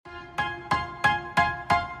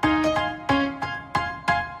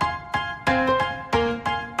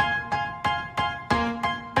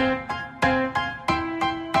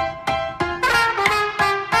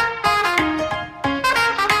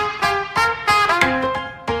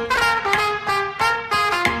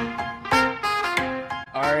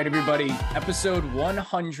right, everybody. Episode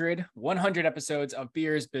 100 episodes of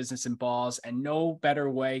Beers, Business, and Balls. And no better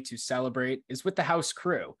way to celebrate is with the house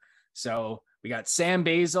crew. So we got Sam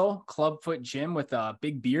Basil, Clubfoot Jim with a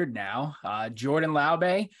big beard now, Jordan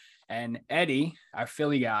Laube, and Eddie, our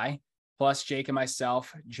Philly guy, plus Jake and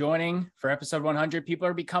myself joining for episode 100. People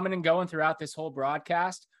are be coming and going throughout this whole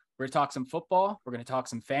broadcast. We're going to talk some football. We're going to talk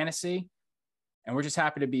some fantasy. And we're just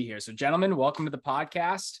happy to be here. So, gentlemen, welcome to the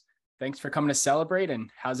podcast. Thanks for coming to celebrate. And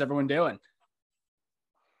how's everyone doing?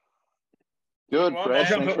 Good, Fred.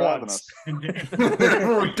 Thanks for having us.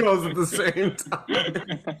 Everyone goes at the same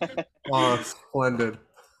time. Oh, splendid.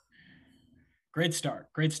 Great start.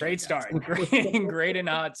 Great and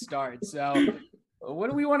hot start. So what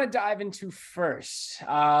do we want to dive into first?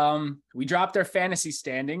 We dropped our fantasy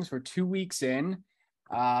standings. We're 2 weeks in.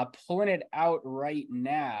 Pulling it out right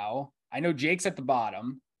now. I know Jake's at the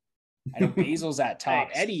bottom. I know Basil's at top.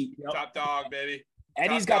 Eddie, top dog, baby.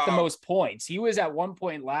 Eddie's got the most points. He was at one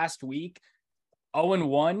point last week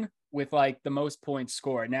 0-1 with like the most points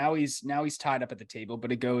scored. Now he's tied up at the table,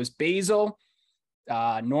 but it goes Basil,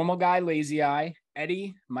 normal guy, lazy eye,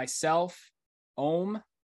 Eddie, myself, Ohm,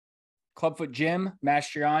 Clubfoot Jim,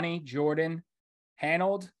 Mastriani, Jordan,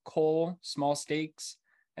 Hanold, Cole, Small Stakes,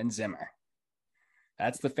 and Zimmer.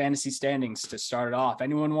 That's the fantasy standings to start it off.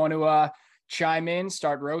 Anyone want to chime in,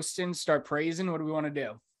 start roasting, start praising? What do we want to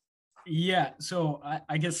do? Yeah, so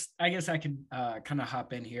I guess I can kind of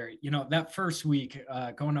hop in here. You know, that first week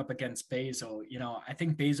going up against Basil, you know, I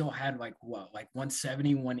think Basil had like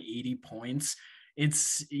 170, 180 points.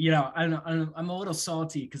 It's, you know, I'm a little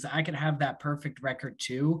salty because I could have that perfect record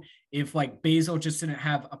too if like Basil just didn't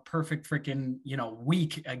have a perfect freaking, you know,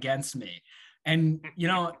 week against me. And, you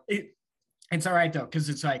know, it's all right though, because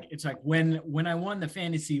it's like when I won the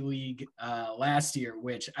fantasy league last year,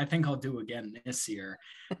 which I think I'll do again this year.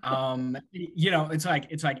 You know, it's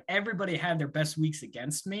like everybody had their best weeks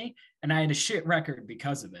against me, and I had a shit record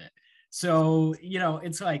because of it. So, you know,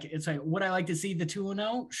 it's like would I like to see the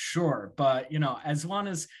 2-0? Sure, but you know, as long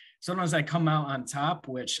as I come out on top,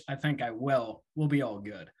 which I think I will, we'll be all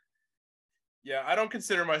good. Yeah, I don't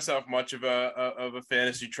consider myself much of a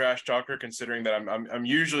fantasy trash talker, considering that I'm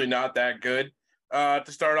usually not that good to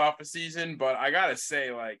start off a season. But I gotta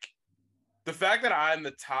say, like, the fact that I'm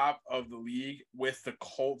the top of the league with the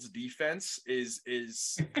Colts defense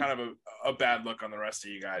is kind of a bad look on the rest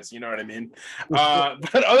of you guys. You know what I mean?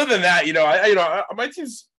 But other than that, you know, my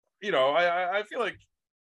team's, you know, I feel like,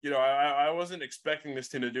 you know, I wasn't expecting this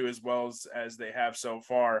team to do as well as they have so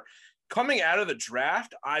far. Coming out of the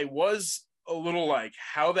draft, I was a little like,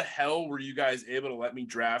 how the hell were you guys able to let me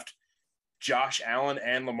draft Josh Allen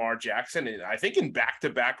and Lamar Jackson? And I think in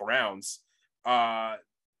back-to-back rounds.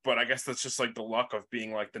 But I guess that's just like the luck of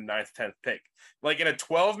being like the 9th, 10th pick. Like in a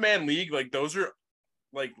 12-man league, like those are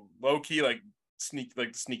like low-key, like the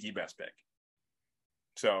sneaky best pick.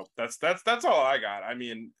 So that's all I got. I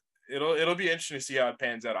mean, it'll be interesting to see how it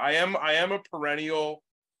pans out. I am a perennial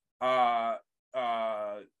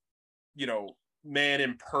you know, man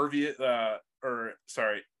impervious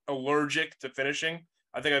allergic to finishing.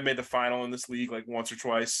 I think I've made the final in this league like once or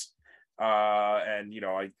twice. And you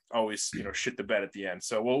know, I always, you know, shit the bed at the end.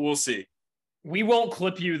 So we'll see. We won't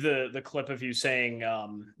clip you the clip of you saying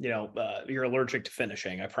you know, you're allergic to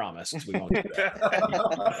finishing. I promise we won't do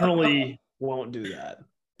that. Definitely won't do that.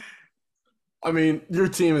 I mean, your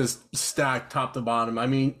team is stacked top to bottom. I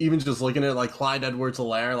mean, even just looking at like Clyde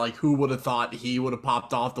Edwards-Helaire, like who would have thought he would have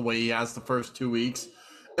popped off the way he has the first 2 weeks?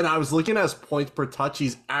 And I was looking at his points per touch.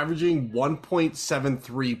 He's averaging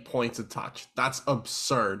 1.73 points a touch. That's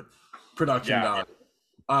absurd production value.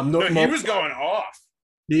 He was going off.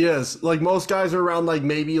 He is. Like most guys are around like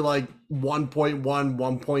maybe like 1.1,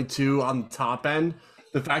 1.2 on the top end.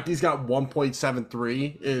 The fact he's got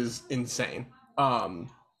 1.73 is insane.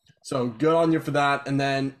 So good on you for that. And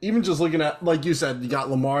then even just looking at, like you said, you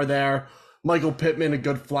got Lamar there. Michael Pittman, a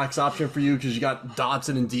good flex option for you because you got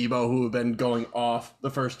Dotson and Debo who have been going off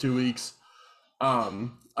the first 2 weeks. I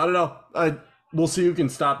don't know. We'll see who can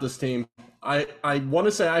stop this team. I want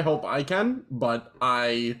to say I hope I can, but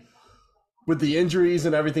with the injuries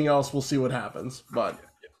and everything else, we'll see what happens. But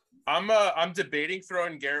I'm debating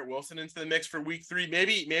throwing Garrett Wilson into the mix for week 3.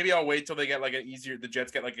 Maybe I'll wait till they get like the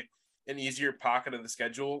Jets get like an easier pocket of the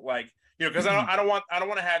schedule, like, you know, because I don't want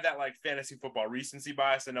to have that like fantasy football recency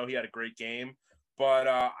bias. I know he had a great game, but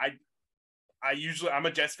I'm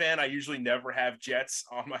a Jets fan. I usually never have Jets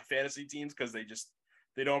on my fantasy teams because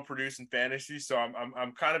they don't produce in fantasy. So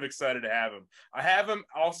I'm kind of excited to have him. I have him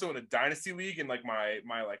also in a dynasty league in like my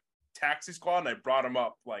like taxi squad, and I brought him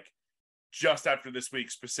up like just after this week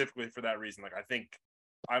specifically for that reason. Like I think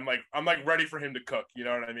I'm like ready for him to cook. You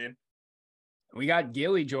know what I mean? We got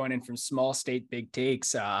Gilly joining from Small State Big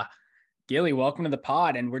Takes. Gilly, welcome to the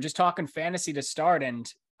pod. And we're just talking fantasy to start,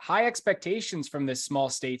 and high expectations from this Small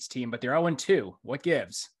States team, but they're 0-2. What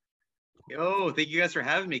gives? Yo, thank you guys for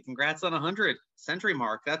having me. Congrats on 100 century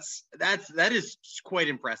mark. That is quite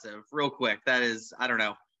impressive. Real quick, that is, I don't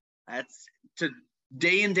know. That's to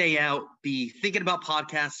day in, day out be thinking about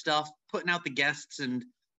podcast stuff, putting out the guests and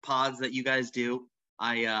pods that you guys do.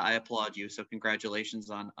 I applaud you. So congratulations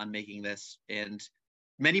on making this and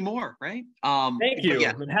many more, right? Thank you.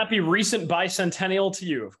 Yeah. And happy recent bicentennial to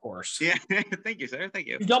you, of course. Yeah, thank you, sir. Thank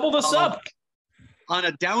you. You doubled us up. On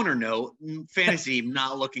a downer note, fantasy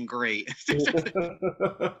not looking great.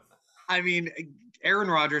 I mean, Aaron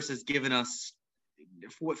Rodgers has given us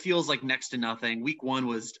what feels like next to nothing. Week 1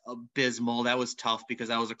 was abysmal. That was tough because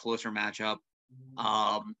that was a closer matchup.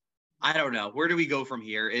 I don't know. Where do we go from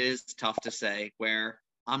here? It is tough to say. Where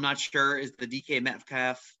I'm not sure is the DK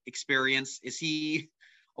Metcalf experience. Is he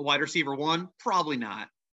a wide receiver 1? Probably not.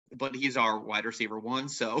 But he's our wide receiver 1,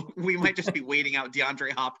 so we might just be waiting out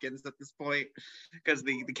DeAndre Hopkins at this point because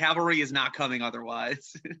the cavalry is not coming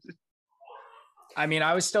otherwise. I mean,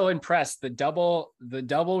 I was still impressed. The double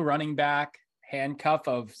running back handcuff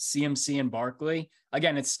of CMC and Barkley.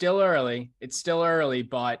 Again, it's still early,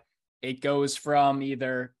 but it goes from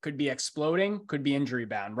either could be exploding, could be injury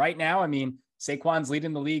bound. Right now, I mean, Saquon's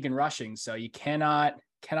leading the league in rushing, so you cannot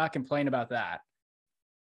complain about that.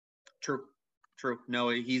 True. No,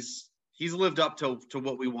 he's lived up to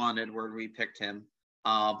what we wanted where we picked him.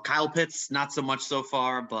 Kyle Pitts, not so much so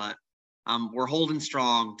far, but we're holding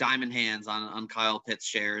strong, diamond hands on Kyle Pitts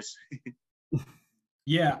shares.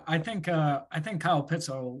 Yeah, I think Kyle Pitts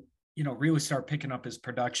will, really start picking up his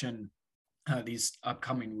production these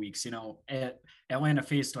upcoming weeks. Atlanta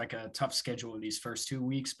faced like a tough schedule these first 2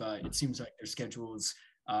 weeks, but it seems like their schedule is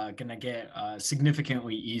going to get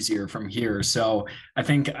significantly easier from here. So I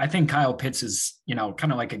think Kyle Pitts is,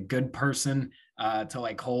 kind of like a good person to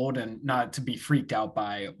like hold and not to be freaked out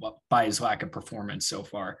by his lack of performance so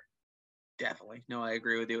far. Definitely. No, I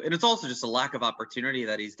agree with you. And it's also just a lack of opportunity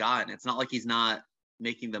that he's gotten. It's not like he's not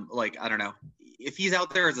making them, like, I don't know. If he's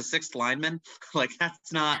out there as a 6th lineman, like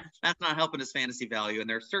that's not helping his fantasy value. And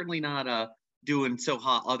they're certainly not doing so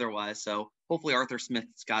hot otherwise. So hopefully Arthur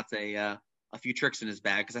Smith's got a few tricks in his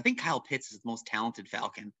bag, because I think Kyle Pitts is the most talented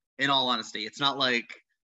Falcon, in all honesty. It's not like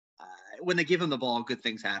when they give him the ball, good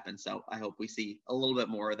things happen. So I hope we see a little bit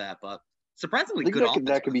more of that. But surprisingly good offense.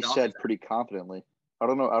 That could be said pretty confidently. I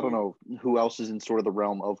don't know who else is in sort of the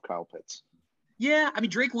realm of Kyle Pitts. Yeah, I mean,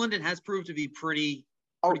 Drake London has proved to be pretty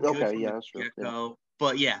good okay, yeah, that's true. Yeah.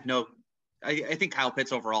 But yeah, no, I think Kyle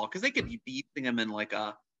Pitts overall, because they could be beating him in like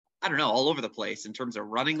I don't know, all over the place in terms of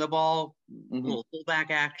running the ball, a little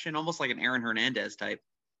fullback action, almost like an Aaron Hernandez type.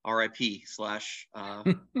 RIP /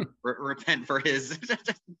 repent for his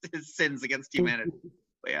sins against humanity.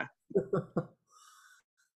 But yeah.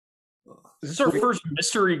 Is this our first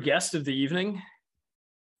mystery guest of the evening?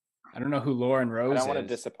 I don't know who Lauren Rose is. I don't want to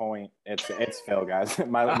disappoint. It's Phil, guys.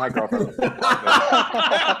 My girlfriend.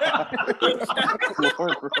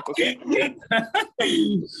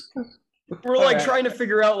 We're like trying to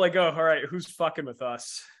figure out, like, all right, who's fucking with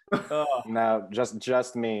us? No,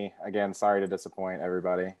 just me. Again, sorry to disappoint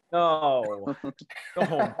everybody. Oh, go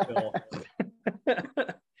home, Phil.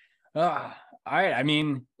 All right. I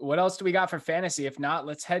mean, what else do we got for fantasy? If not,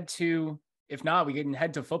 we can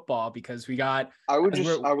head to football, because we got. I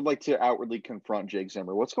would like to outwardly confront Jake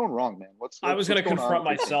Zimmer. What's going wrong, man? I was going to confront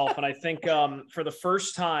myself, and I think for the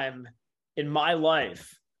first time in my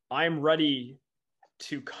life, I'm ready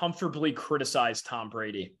to comfortably criticize Tom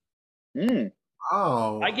Brady.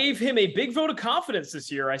 Oh, I gave him a big vote of confidence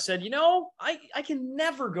this year. I said, I can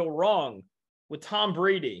never go wrong with Tom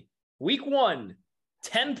Brady. Week 1,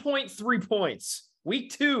 10.3 points.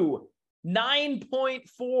 Week 2,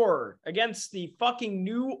 9.4 against the fucking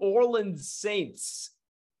New Orleans Saints.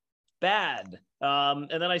 Bad. And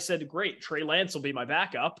then I said, great, Trey Lance will be my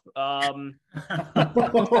backup. Things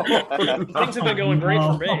have been going great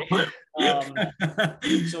for me.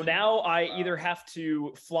 So now I either have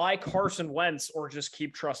to fly Carson Wentz or just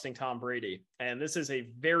keep trusting Tom Brady. And this is a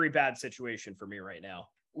very bad situation for me right now.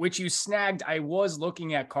 Which you snagged. I was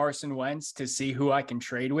looking at Carson Wentz to see who I can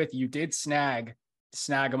trade with. You did snag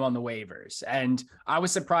him on the waivers. And I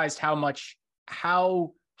was surprised how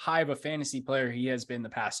high of a fantasy player he has been the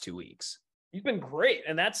past 2 weeks. He's been great.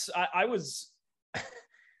 And I was,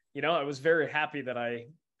 I was very happy that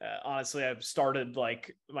honestly, I've started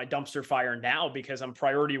like my dumpster fire now because I'm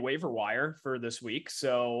priority waiver wire for this week.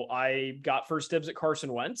 So I got first dibs at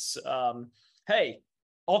Carson Wentz. Hey,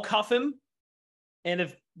 I'll cuff him And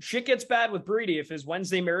if shit gets bad with Brady, if his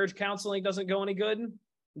Wednesday marriage counseling doesn't go any good,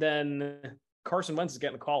 then Carson Wentz is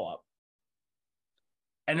getting the call up.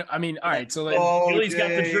 And I mean, all right, so like, Billy's got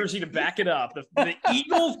the jersey to back it up. The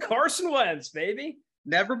Eagles, Carson Wentz, baby.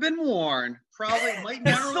 Never been worn. Probably might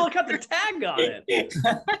never. Still got the tag on it.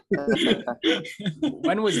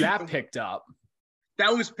 When was that picked up?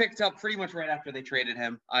 That was picked up pretty much right after they traded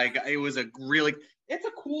him. It was it's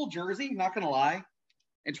a cool jersey, not gonna lie.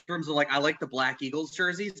 In terms of like, I like the Black Eagles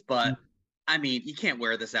jerseys, but I mean, you can't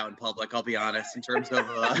wear this out in public. I'll be honest. In terms of,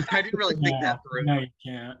 I didn't really think that through. No, you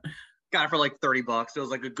can't. Got it for like $30. It was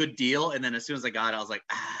like a good deal, and then as soon as I got it, I was like,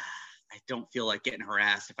 I don't feel like getting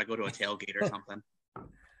harassed if I go to a tailgate or something.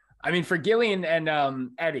 I mean, for Gillian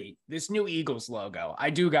and Eddie, this new Eagles logo, I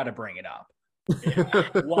do got to bring it up.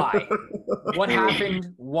 Why? What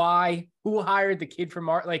happened? Why? Who hired the kid from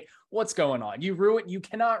Art? Like, what's going on? You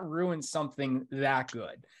cannot ruin something that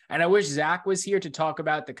good. And I wish Zach was here to talk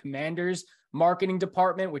about the Commanders marketing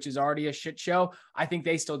department, which is already a shit show. I think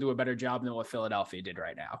they still do a better job than what Philadelphia did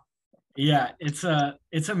right now. Yeah, it's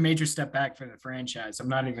a major step back for the franchise. I'm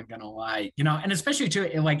not even gonna lie, and especially too,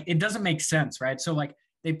 it doesn't make sense, right? So like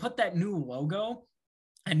they put that new logo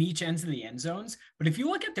on each ends of the end zones, but if you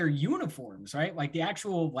look at their uniforms, right, like the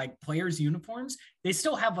actual like players' uniforms, they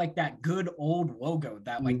still have like that good old logo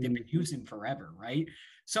that like they've been using forever, right?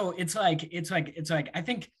 So it's like I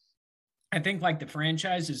think like the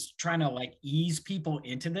franchise is trying to like ease people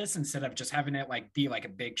into this instead of just having it like be like a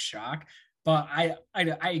big shock. But I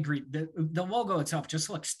agree. The logo itself just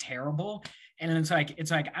looks terrible. And it's like,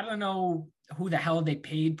 I don't know who the hell they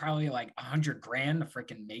paid probably like $100,000 to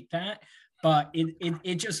freaking make that, but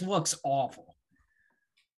it just looks awful.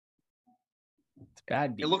 It's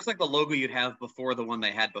bad. It looks like the logo you'd have before the one they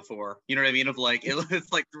had before. You know what I mean? Of like,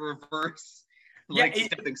 it's like the reverse, like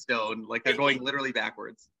stepping stone. Like they're going literally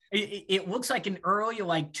backwards. It looks like an early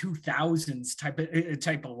like 2000s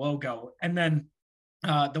type of logo. And then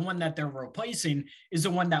the one that they're replacing is the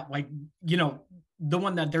one that like, the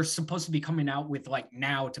one that they're supposed to be coming out with like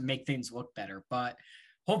now to make things look better. But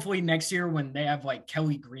hopefully next year when they have like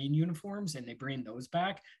Kelly Green uniforms and they bring those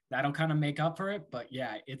back, that'll kind of make up for it. But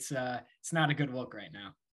yeah, it's not a good look right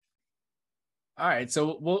now. All right,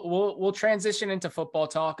 so we'll transition into football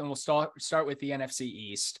talk, and we'll start with the NFC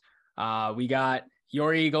East. We got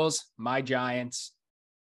your Eagles, my Giants,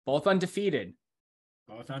 both undefeated.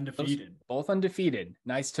 Both undefeated.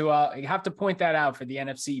 Nice to you have to point that out for the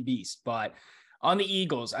NFC Beast. But on the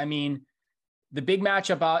Eagles, I mean, the big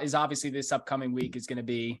matchup is obviously this upcoming week is going to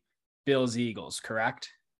be Bills Eagles, correct?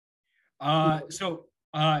 So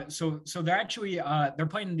they're actually they're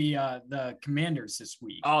playing the Commanders this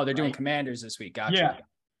week. Oh, they're doing Commanders this week. Gotcha. Yeah.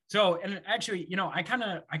 So, and actually, I kind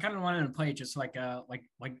of wanted to play just like a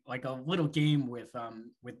little game with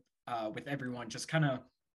everyone, just kind of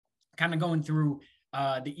going through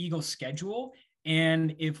the Eagles schedule.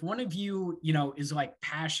 And if one of you, is like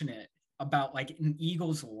passionate about like an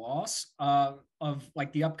Eagles loss of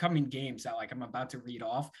like the upcoming games that like I'm about to read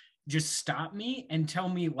off, just stop me and tell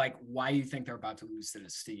me like why you think they're about to lose to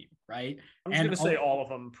this team, right? I'm just going to say all of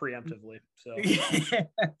them preemptively. So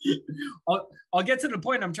I'll get to the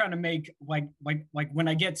point I'm trying to make like when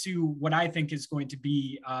I get to what I think is going to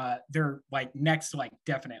be their like next like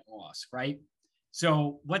definite loss, right?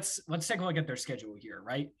 So let's take a look at their schedule here,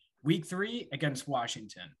 right? Week 3 against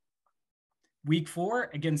Washington. Week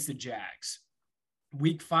 4 against the Jags.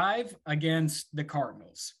 Week 5 against the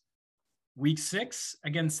Cardinals. Week 6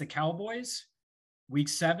 against the Cowboys. Week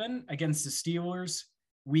 7 against the Steelers.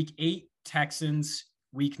 Week 8, Texans.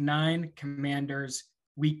 Week 9, Commanders.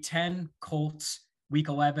 Week 10, Colts. Week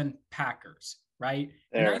 11, Packers, right?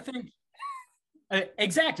 There. And I think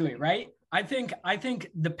exactly, right? I think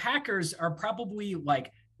the Packers are probably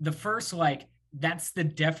like the first, like that's the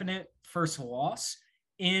definite first loss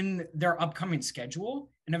in their upcoming schedule.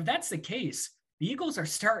 And if that's the case, the Eagles are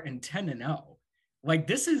starting 10-0. Like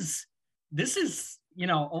this is,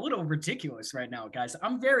 a little ridiculous right now, guys.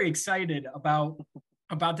 I'm very excited about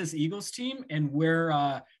this Eagles team and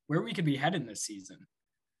where we could be heading this season.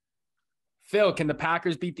 Phil, can the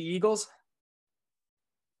Packers beat the Eagles?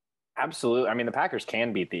 Absolutely. I mean, the Packers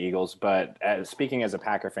can beat the Eagles, but speaking as a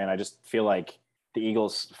Packer fan, I just feel like the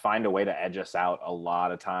Eagles find a way to edge us out a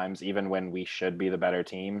lot of times, even when we should be the better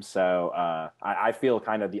team. So I feel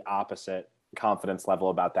kind of the opposite confidence level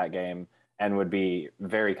about that game and would be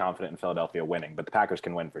very confident in Philadelphia winning, but the Packers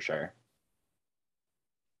can win for sure.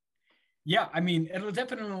 Yeah, I mean, it'll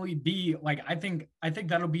definitely be like I think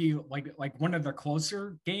that'll be like one of the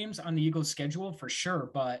closer games on the Eagles schedule for sure.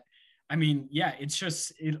 But I mean, yeah, it's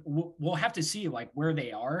just we'll have to see like where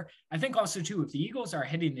they are. I think also too, if the Eagles are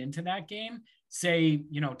heading into that game, say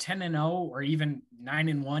 10-0 or even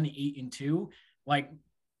 9-1, 8-2, like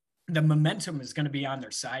the momentum is going to be on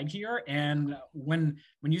their side here. And when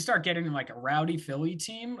you start getting like a rowdy Philly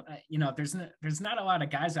team, there's not a lot of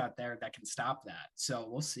guys out there that can stop that. So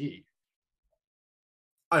we'll see.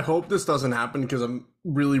 I hope this doesn't happen because I'm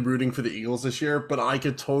really rooting for the Eagles this year, but I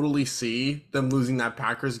could totally see them losing that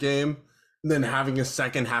Packers game and then having a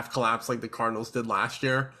second half collapse like the Cardinals did last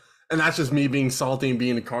year. And that's just me being salty and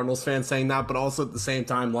being a Cardinals fan saying that, but also at the same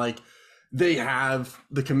time, like they have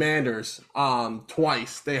the Commanders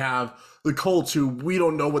twice. They have the Colts, who we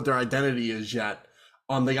don't know what their identity is yet.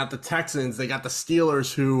 They got the Texans. They got the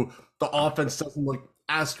Steelers, who the offense doesn't look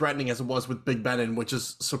as threatening as it was with Big Ben, which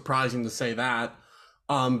is surprising to say that.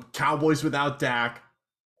 Cowboys without Dak,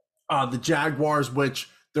 the Jaguars, which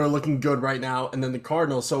they're looking good right now, and then the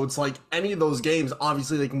Cardinals. So it's like any of those games,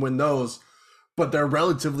 obviously they can win those, but they're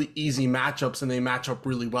relatively easy matchups, and they match up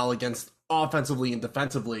really well against offensively and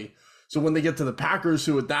defensively. So when they get to the Packers,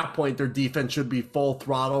 who at that point their defense should be full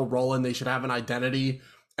throttle rolling, they should have an identity,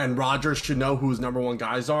 and Rodgers should know who his number one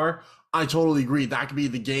guys are. I totally agree. That could be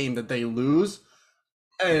the game that they lose.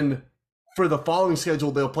 And for the following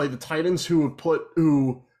schedule, they'll play the Titans,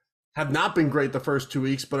 who have not been great the first 2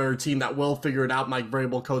 weeks, but are a team that will figure it out. Mike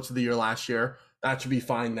Vrabel, coach of the year last year. That should be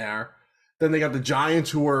fine there. Then they got the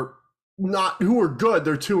Giants, who are good.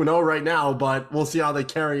 They're 2-0 right now, but we'll see how they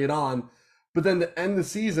carry it on. But then to end the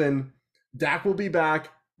season, Dak will be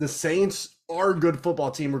back. The Saints are a good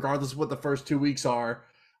football team, regardless of what the first 2 weeks are.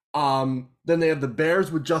 Then they have the Bears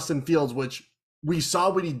with Justin Fields, which we saw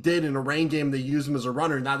what he did in a rain game. They used him as a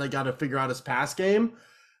runner. Now they got to figure out his pass game.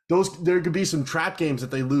 There could be some trap games that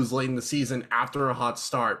they lose late in the season after a hot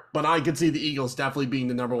start. But I could see the Eagles definitely being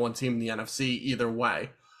the number one team in the NFC either way.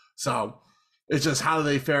 So it's just how do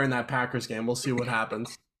they fare in that Packers game. We'll see what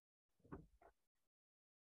happens.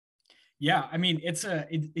 Yeah, I mean it's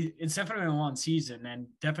definitely a long season, and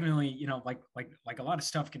definitely like a lot of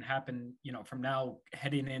stuff can happen from now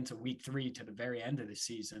heading into week 3 to the very end of the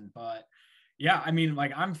season. But yeah, I mean,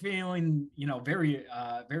 like I'm feeling, very,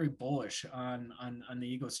 very bullish on the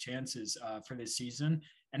Eagles' chances for this season.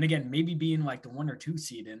 And again, maybe being like the 1 or 2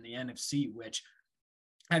 seed in the NFC, which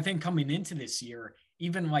I think coming into this year,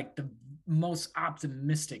 even like the most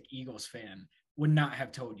optimistic Eagles fan would not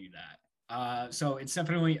have told you that. So it's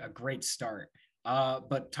definitely a great start.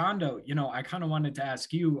 But Tondo, I kind of wanted to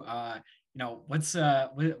ask you, let's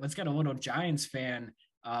get a little Giants fan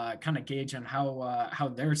kind of gauge on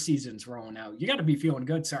how their season's rolling out. You got to be feeling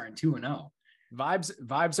good starting 2-0.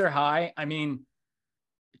 Vibes are high. I mean,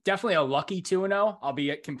 definitely a lucky 2-0. I'll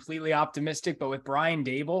be completely optimistic, but with Brian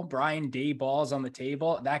Daboll's on the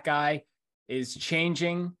table. That guy is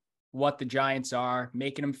changing what the Giants are,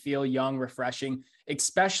 making them feel young, refreshing,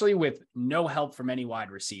 especially with no help from any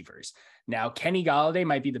wide receivers. Now, Kenny Golladay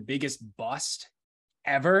might be the biggest bust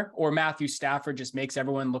ever, or Matthew Stafford just makes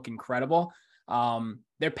everyone look incredible.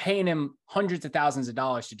 They're paying him hundreds of thousands of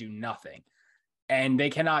dollars to do nothing, and they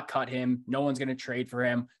cannot cut him. No one's going to trade for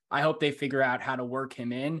him. I hope they figure out how to work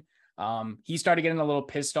him in. He started getting a little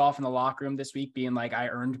pissed off in the locker room this week, being like, I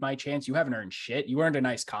earned my chance. You haven't earned shit. You earned a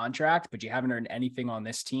nice contract, but you haven't earned anything on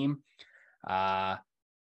this team.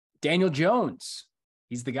 Daniel Jones,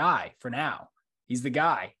 he's the guy for now. He's the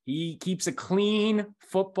guy. He keeps a clean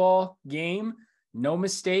football game, no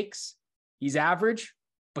mistakes. He's average,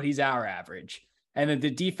 but he's our average. And then the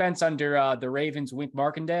defense under the Ravens, Wink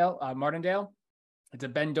Martindale, it's a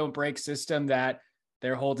bend, don't break system that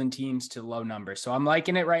they're holding teams to low numbers. So I'm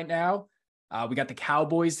liking it right now. We got the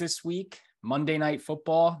Cowboys this week, Monday Night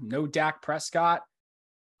Football, no Dak Prescott.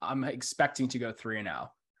 I'm expecting to go 3-0.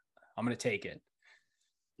 I'm going to take it.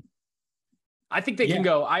 I think they can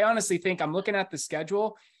go. I honestly think, I'm looking at the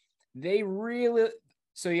schedule.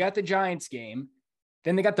 So you got the Giants game.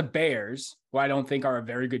 Then they got the Bears, who I don't think are a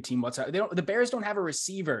very good team whatsoever. The Bears don't have a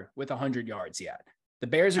receiver with 100 yards yet. The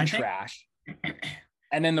Bears are trash.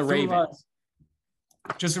 And then the Ravens.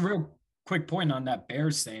 Just a real quick point on that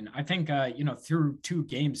Bears thing. I think, through 2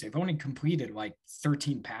 games, they've only completed like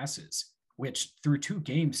 13 passes, which through 2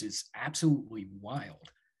 games is absolutely wild.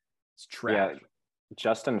 It's trash. Yeah.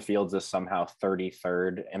 Justin Fields is somehow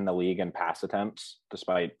 33rd in the league in pass attempts,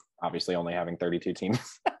 despite obviously only having 32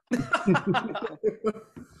 teams.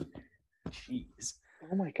 Jeez.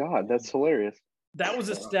 Oh my God, that's hilarious. That was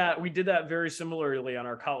a stat. We did that very similarly on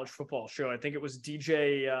our college football show. I think it was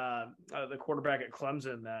DJ, the quarterback at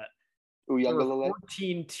Clemson, that there were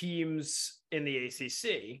 14 teams in the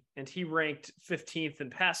ACC, and he ranked 15th in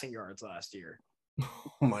passing yards last year.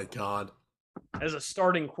 Oh my God. as a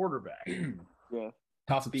starting quarterback. Yeah.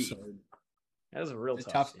 Tough beat. That was a real It's a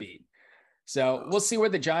tough scene. beat. So we'll see where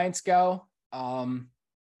the Giants go.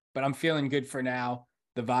 But I'm feeling good for now.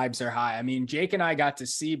 The vibes are high. I mean, Jake and I got to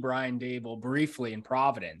see Brian Dable briefly in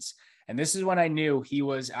Providence, and this is when I knew he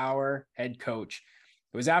was our head coach.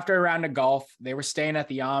 It was after a round of golf. They were staying at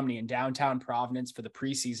the Omni in downtown Providence for the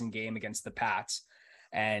preseason game against the Pats.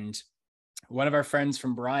 And one of our friends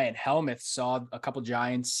from Brian, Helmuth, saw a couple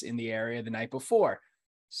Giants in the area the night before.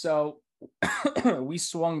 So we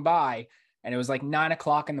swung by, and it was like 9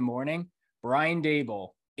 o'clock in the morning. Brian Dable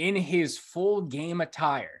in his full game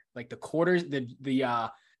attire, like the quarters,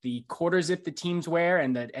 the quarter zip the teams wear,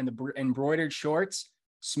 and the embroidered shorts,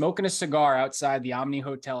 smoking a cigar outside the Omni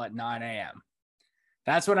Hotel at 9 a.m.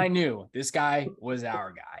 That's when I knew this guy was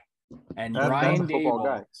our guy. And Brian Dable.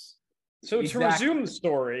 Guy. So Exactly. to resume the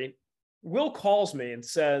story, Will calls me and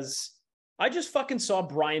says, I just fucking saw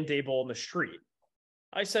Brian Dable in the street.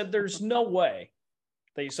 I said, there's no way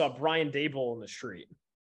that you saw Brian Dable in the street.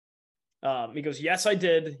 He goes, yes, I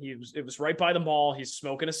did. It was right by the mall. He's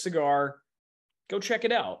smoking a cigar. Go check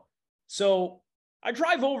it out. So I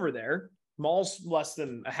drive over there. Mall's less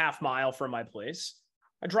than a half mile from my place.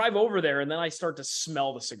 I drive over there, and then I start to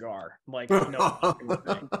smell the cigar. I'm like, no fucking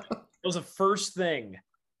thing. It was the first thing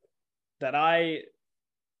that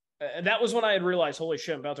that was when I had realized, holy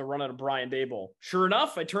shit, I'm about to run out of Brian Dable. Sure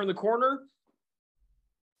enough, I turned the corner.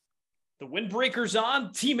 The windbreaker's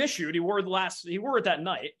on. Team issued. He wore it that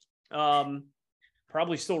night.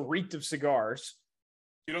 Probably still reeked of cigars.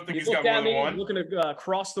 You don't think He he's got looked more at than me, one? looking to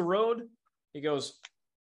cross the road. He goes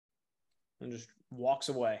and just walks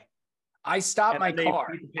away. I stopped And my they car.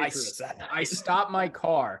 beat the I Patriots that night. stopped my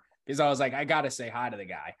car because I was like, I got to say hi to the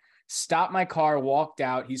guy. Stopped my car, walked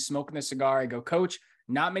out. He's smoking a cigar. I go, Coach,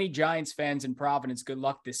 not many Giants fans in Providence. Good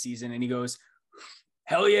luck this season. And he goes,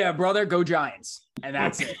 hell yeah, brother, go Giants. And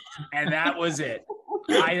that's it. And that was it.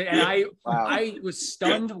 I was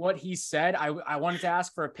stunned what he said. I wanted to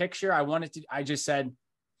ask for a picture. I just said,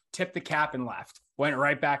 tip the cap and left. Went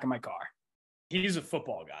right back in my car. He's a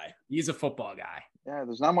football guy. He's a football guy. Yeah,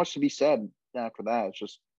 there's not much to be said after that. It's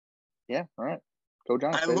just, yeah, all right. Go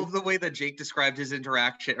Giants. I baby. love the way that Jake described his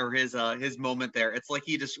interaction or his moment there. It's like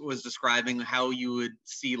he just was describing how you would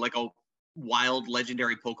see like a wild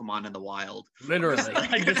legendary Pokemon in the wild. Literally.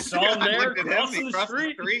 I just saw him I there looked at him, crossing he the crossed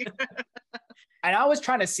street. And I was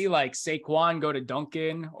trying to see like Saquon go to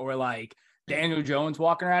Duncan or like Daniel Jones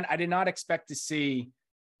walking around. I did not expect to see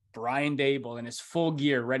Brian Dable in his full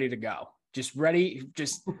gear, ready to go. Just ready,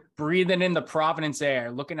 just breathing in the Providence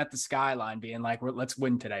air, looking at the skyline, being like, let's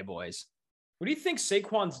win today, boys. What do you think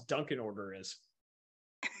Saquon's Dunkin' order is?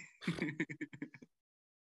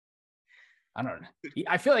 I don't know.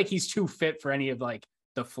 I feel like he's too fit for any of like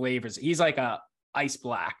the flavors. He's like a ice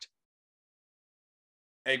blacked.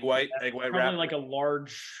 Egg white Probably wrap. like a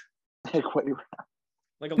large, Like, what you-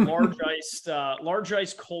 like a large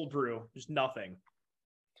iced cold brew. Just nothing.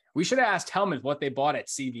 We should have asked Helmut what they bought at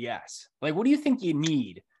CVS. Like, what do you think you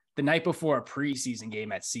need the night before a preseason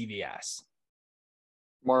game at CVS?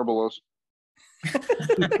 Marbles.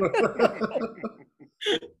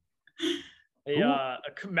 A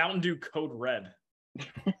Mountain Dew Code Red.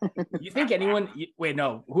 You think anyone? Wait,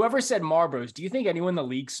 no. Whoever said Marlboros, do you think anyone in the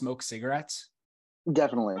league smokes cigarettes?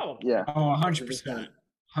 Definitely. Oh. Yeah. Oh, 100%.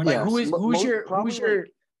 Like, Yeah.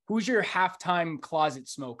 who's your halftime closet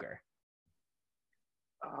smoker?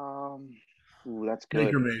 Ooh, that's good.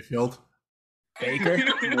 Baker Mayfield. Baker.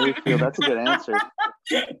 Mayfield, that's a good answer.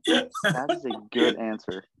 That is a good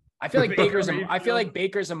answer. I feel like Baker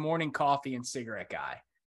Baker's a morning coffee and cigarette guy.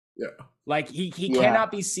 Yeah. Like he Yeah.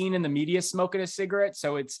 cannot be seen in the media smoking a cigarette,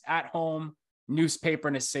 so it's at home, newspaper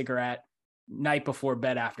and a cigarette, night before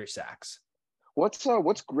bed after sex.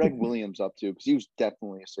 What's Greg Williams up to? Because he was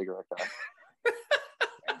definitely a cigarette guy.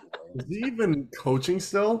 Is he even coaching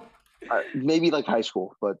still? Maybe like high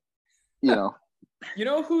school, but you know. You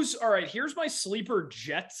know who's all right? Here's my sleeper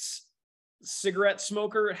Jets cigarette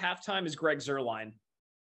smoker at halftime is Greg Zerline.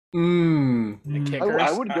 The kicker.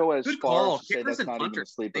 I would go as Good far call. as to say Kickers that's and not even a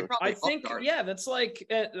punters. sleeper. They probably I think, up-guard. yeah, that's like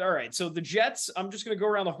all right. So the Jets, I'm just gonna go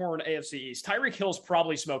around the horn. AFC East. Tyreek Hill's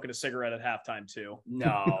probably smoking a cigarette at halftime too.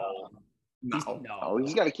 No. No. Oh,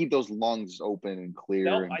 he's got to keep those lungs open and clear.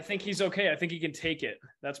 No, and- I think he's okay. I think he can take it.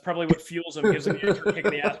 That's probably what fuels him, gives him the extra kick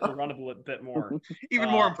in the ass to run a bit more. Even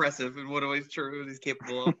more impressive in what he's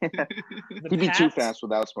capable of. The He'd be too Pats- fast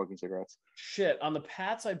without smoking cigarettes. Shit, on the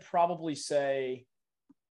Pats, I'd probably say,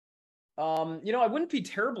 I wouldn't be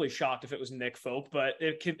terribly shocked if it was Nick Folk, but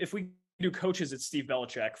if we do coaches, it's Steve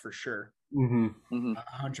Belichick for sure. Mm-hmm.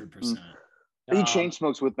 100%. 100%. He chain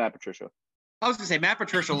smokes with Matt Patricia. I was gonna say Matt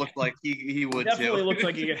Patricia looked like he would Definitely too. looks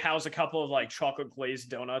like he could house a couple of like chocolate glazed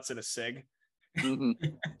donuts in a cig. Mhm.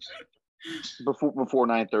 Before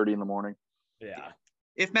 9:30 in the morning. Yeah.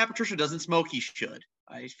 If Matt Patricia doesn't smoke, he should.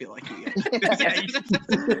 I feel like he is.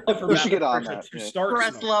 We should get on that. Yeah.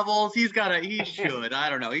 Stress levels, he should. I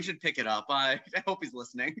don't know. He should pick it up. I hope he's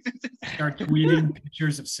listening. Start tweeting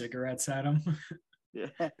pictures of cigarettes at him. Yeah.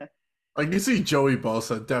 I can see Joey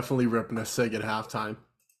Bosa definitely ripping a cig at halftime.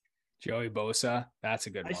 Joey Bosa, that's a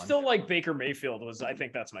good I one. still like Baker Mayfield. I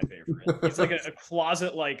think that's my favorite. He's like a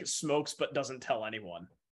closet, like smokes but doesn't tell anyone.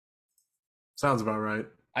 Sounds about right.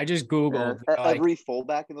 I just googled. Every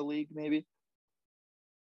fullback in the league, maybe.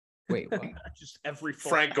 Wait, what? Just every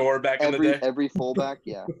Frank Gore back in the day. Every fullback,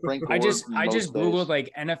 yeah. Frank Gore, I just most googled days.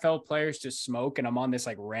 like NFL players to smoke, and I'm on this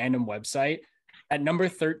like random website. At number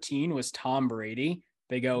 13 was Tom Brady.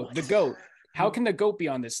 They go, the GOAT. How can the GOAT be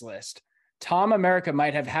on this list? Tom America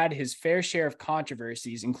might have had his fair share of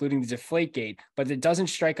controversies, including the Deflategate, but it doesn't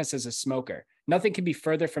strike us as a smoker. Nothing can be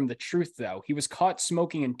further from the truth, though. He was caught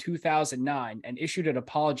smoking in 2009 and issued an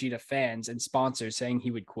apology to fans and sponsors saying he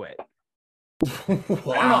would quit. I don't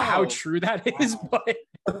know how true that is, but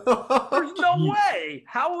There's no way.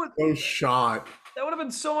 How would No shot. that would have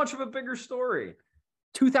been so much of a bigger story?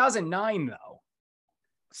 2009 though.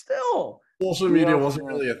 Still. Social media wasn't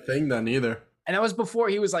really a thing then either. And that was before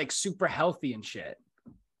he was like super healthy and shit.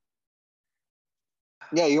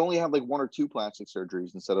 Yeah, you only had like 1 or 2 plastic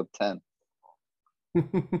surgeries instead of 10.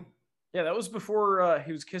 Yeah, that was before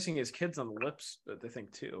he was kissing his kids on the lips, I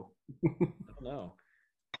think too. I don't know.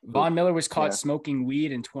 Von Miller was caught Yeah. smoking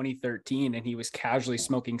weed in 2013, and he was casually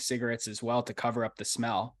smoking cigarettes as well to cover up the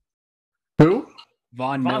smell. Who?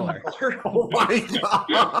 Von Miller. Oh my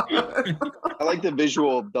god. I like the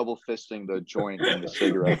visual of double fisting the joint and the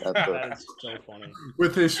cigarette. At the, That is so funny.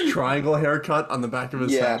 With his triangle haircut on the back of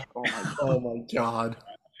his yeah. head. Oh my God.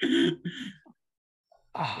 Oh my god.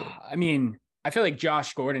 I mean, I feel like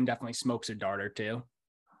Josh Gordon definitely smokes a dart or two.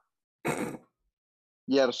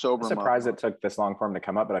 Yeah, to sober I'm him surprised up. it took this long for him to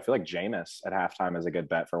come up, but I feel like Jameis at halftime is a good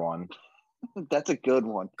bet for one. That's a good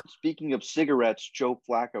one. Speaking of cigarettes, Joe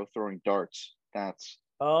Flacco throwing darts. That's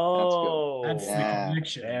Oh, That's Yeah. the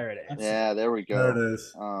connection. There it is. That's- yeah. There we There go. it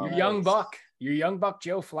is. Your young buck. Your young buck,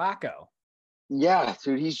 Joe Flacco. Yeah,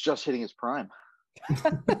 dude, he's just hitting his prime.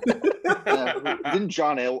 Yeah, didn't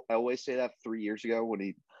John Elway say that 3 years ago when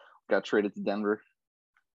he got traded to Denver?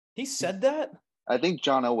 he said that? I think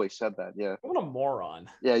John Elway said that. Yeah, What a moron.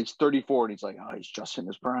 yeah. He's 34 and he's like, oh, he's just in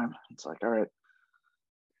his prime. It's like, all right,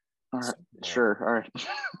 sure, all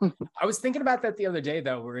right. I was thinking about that the other day,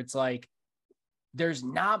 though, where it's like, there's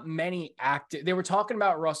not many active. They were talking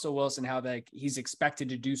about Russell Wilson, how like he's expected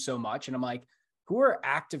to do so much. And I'm like, who are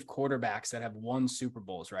active quarterbacks that have won Super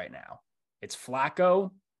Bowls right now? It's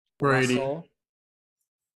Flacco, Brady. Russell,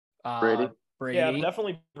 Brady. Brady, Yeah,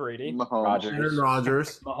 definitely Brady. Mahomes. Rodgers. Aaron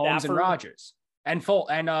Rodgers. Mahomes, and Stafford. Rodgers, and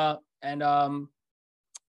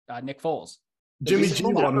Nick Foles. Jimmy Is G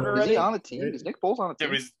he- won. Is he on a team? Is Nick Foles on a Yeah,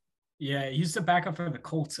 team? he's- Yeah, he's the backup for the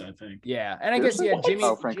Colts, I think. Yeah, and I guess Seriously? Jimmy.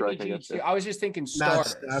 Oh, Frank Jimmy Reich, I G guess, too. yeah. I was just thinking Matt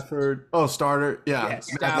starters. Stafford. Oh, starter. Yeah. Yeah, Matt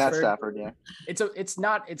Stafford. Stafford. Yeah.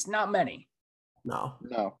 It's not many. No.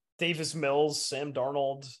 No. Davis Mills, Sam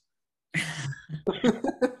Darnold.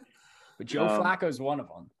 But Joe Flacco's one of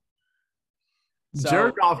them. So,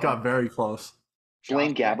 Jared Goff got very close.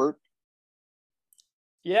 Blaine Gabbert.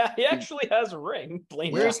 Yeah, he actually has a ring.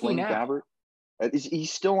 Blaine. Where Yeah, is he Blaine now? Gabbert.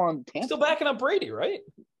 He's still on Tampa. Still backing up Brady, right?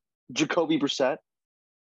 Jacoby Brissett.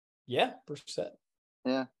 Yeah, Brissett.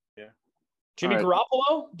 Yeah. Jimmy All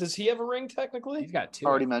Garoppolo, does he have a ring technically? He's got two.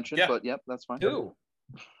 Already mentioned, Yeah. but yep, that's fine. Two.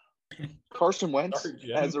 Carson Wentz Sorry,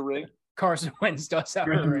 Jim. has a ring. Carson Wentz does have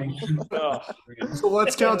a ring. Oh. So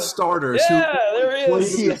let's count starters. Yeah, there he played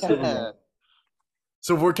is. in the Super Bowl. Yeah.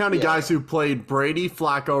 So if we're counting Yeah. guys who played Brady,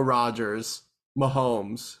 Flacco, Rodgers,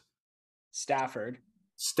 Mahomes, Stafford.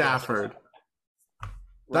 Stafford,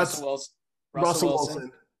 That's- Russell Wilson. Russell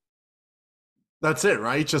Wilson. That's it,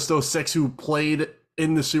 right? Just those 6 who played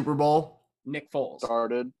in the Super Bowl. Nick Foles.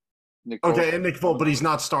 Started. Nick Okay, Foles. and Nick Foles, but he's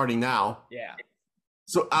not starting now. Yeah.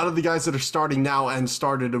 So out of the guys that are starting now and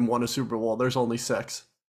started and won a Super Bowl, there's only 6.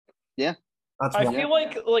 Yeah. That's I one. feel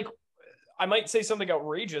like I might say something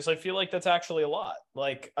outrageous. I feel like that's actually a lot.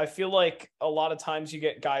 Like I feel like a lot of times you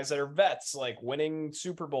get guys that are vets, like winning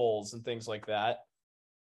Super Bowls and things like that.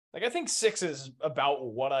 Like I think 6 is about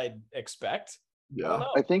what I'd expect. I don't Yeah.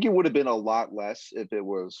 know. I think it would have been a lot less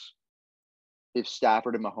if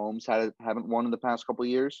Stafford and Mahomes haven't won in the past couple of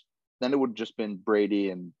years. Then it would have just been Brady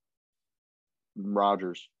and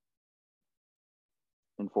Rodgers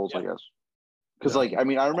and Foles, I Yeah. guess. Because Yeah. like I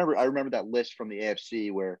mean, I remember that list from the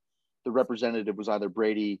AFC where the representative was either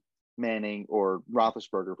Brady, Manning, or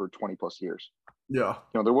Roethlisberger for 20 plus years. Yeah.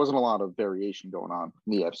 There wasn't a lot of variation going on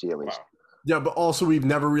in the AFC at least. Wow. Yeah, but also we've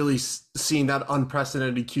never really seen that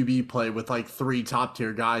unprecedented QB play with like 3 top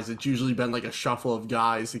tier guys. It's usually been like a shuffle of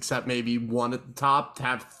guys, except maybe one at the top. To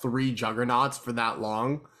have 3 juggernauts for that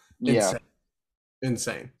long, Yeah.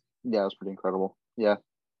 Insane. Yeah, it was pretty incredible. Yeah.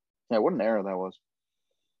 Yeah, what an era that was.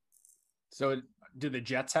 So do the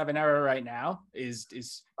Jets have an error right now? Is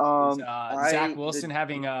Zach Wilson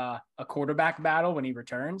having a quarterback battle when he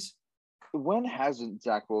returns? When hasn't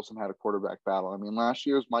Zach Wilson had a quarterback battle? I mean, last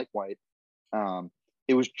year was Mike White.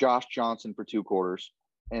 It was Josh Johnson for 2 quarters,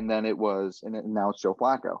 and then now it's Joe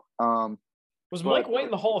Flacco. Was Mike White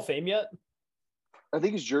in the Hall of Fame yet? I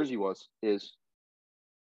think his jersey is.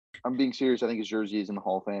 I'm being serious. I think his jersey is in the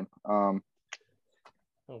Hall of Fame.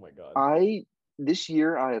 Oh my God. This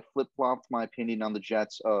year I have flip-flopped my opinion on the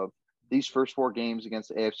Jets of these first 4 games against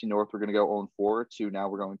the AFC North. We're going to go 0-4 to now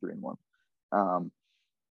we're going 3-1.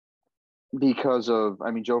 Because of,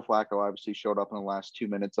 Joe Flacco obviously showed up in the last 2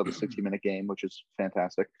 minutes of the 60-minute game, which is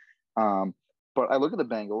fantastic. But I look at the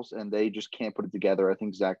Bengals and they just can't put it together. I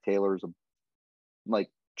think Zach Taylor is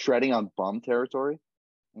treading on bum territory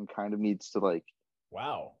and kind of needs to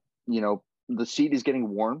wow. The seat is getting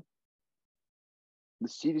warm. The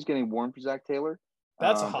seat is getting warm for Zach Taylor.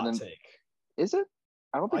 That's a hot take. Is it?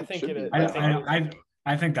 I don't think it should be.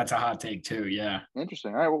 I think that's a hot take too. Yeah.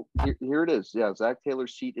 Interesting. All right. Well, here it is. Yeah. Zach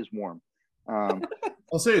Taylor's seat is warm.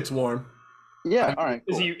 I'll say it's warm. Yeah. All right.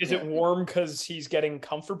 Cool. Is it warm because he's getting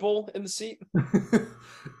comfortable in the seat?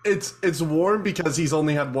 It's warm because he's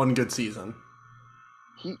only had 1 good season.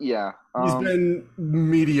 He's been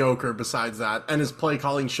mediocre besides that, and his play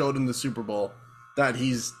calling showed in the Super Bowl that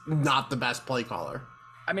he's not the best play caller.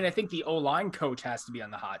 I think the O-line coach has to be on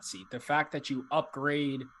the hot seat. The fact that you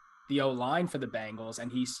upgrade the O-line for the Bengals and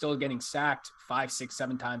he's still getting sacked 5, 6,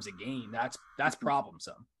 7 times a game, that's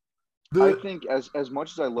problemsome. I think as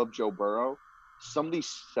much as I love Joe Burrow, some of these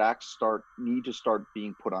sacks need to start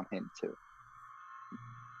being put on him too,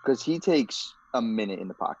 because he takes a minute in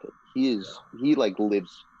the pocket. He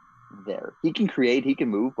lives there. He can create, he can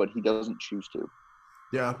move, but he doesn't choose to.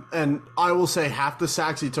 Yeah, and I will say half the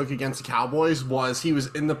sacks he took against the Cowboys was he was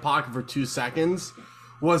in the pocket for 2 seconds,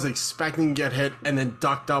 was expecting to get hit, and then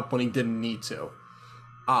ducked up when he didn't need to,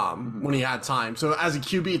 when he had time. So as a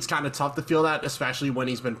QB, it's kind of tough to feel that, especially when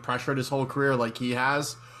he's been pressured his whole career like he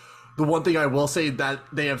has. The one thing I will say that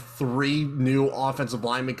they have 3 new offensive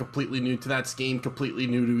linemen completely new to that scheme, completely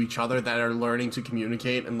new to each other, that are learning to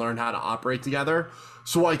communicate and learn how to operate together.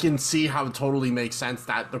 So I can see how it totally makes sense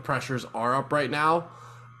that the pressures are up right now.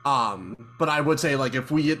 But I would say, if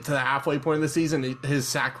we get to the halfway point of the season, his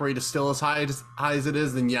sack rate is still as high as it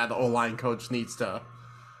is, then yeah, the O-line coach needs to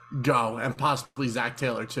go, and possibly Zach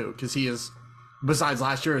Taylor too, because he is, besides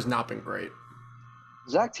last year, has not been great.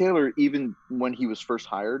 Zach Taylor, even when he was first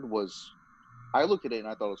hired, I looked at it and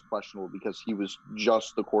I thought it was questionable because he was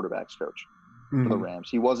just the quarterback's coach for the Rams.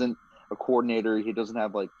 He wasn't a coordinator. He doesn't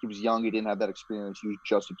have he was young. He didn't have that experience. He was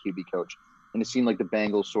just a QB coach. And it seemed like the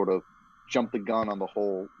Bengals sort of jumped the gun on the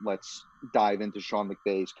whole, let's dive into Sean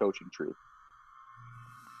McVay's coaching tree.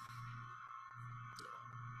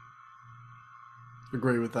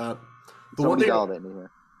 Agree with that.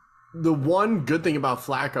 The one good thing about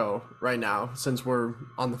Flacco right now, since we're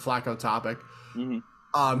on the Flacco topic,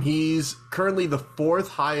 he's currently the 4th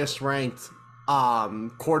highest ranked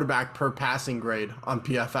quarterback per passing grade on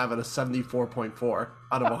PFF at a 74.4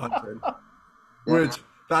 out of 100, which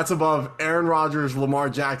that's above Aaron Rodgers, Lamar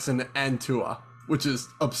Jackson, and Tua, which is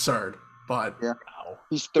absurd. But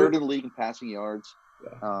he's 3rd in the league in passing yards.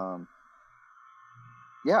 I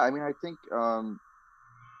think an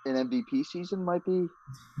MVP season might be.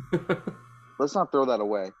 Let's not throw that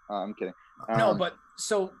away. I'm kidding. No, but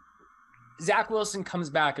so Zach Wilson comes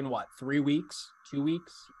back in 3 weeks, 2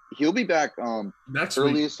 weeks? He'll be back next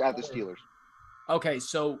earliest week at the Steelers. Okay,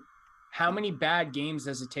 so how many bad games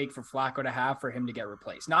does it take for Flacco to have for him to get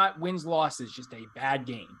replaced? Not wins, losses, just a bad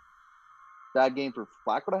game. Bad game for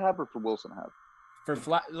Flacco to have or for Wilson to have? For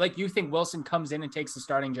you think Wilson comes in and takes the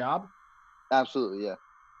starting job? Absolutely, yeah.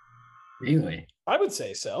 Really? I would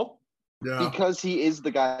say so. Yeah. Because he is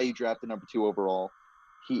the guy you drafted number 2 overall.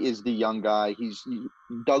 He is the young guy.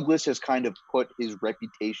 Douglas has kind of put his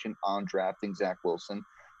reputation on drafting Zach Wilson.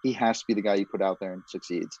 He has to be the guy you put out there and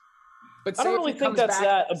succeeds. But I don't really think that's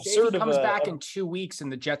that absurd. If he comes back in 2 weeks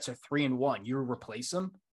and the Jets are 3-1, you replace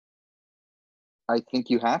him? I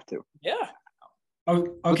think you have to. Yeah.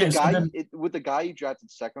 Oh, okay. With the guy you drafted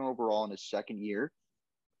 2nd overall in his 2nd year,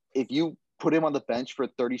 if you put him on the bench for a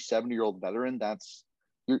 37-year-old veteran,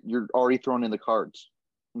 you're already throwing in the cards.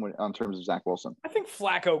 on terms of Zach Wilson. I think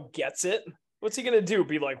Flacco gets it. What's he gonna do?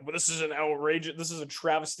 Be like, well, this is an outrageous, this is a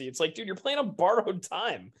travesty. It's like, dude, you're playing on borrowed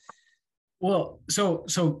time. Well, so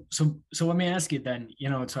let me ask you then.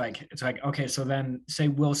 It's like okay. So then, say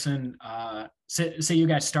Wilson, say you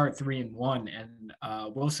guys start 3-1, and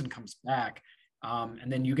Wilson comes back,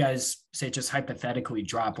 and then you guys say just hypothetically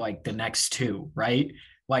drop like the next two, right?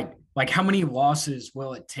 Like how many losses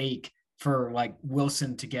will it take for like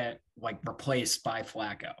Wilson to get like replaced by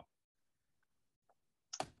Flacco?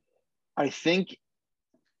 I think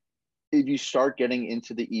if you start getting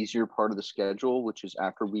into the easier part of the schedule, which is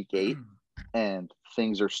after week 8, and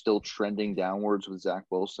things are still trending downwards with Zach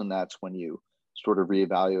Wilson, that's when you sort of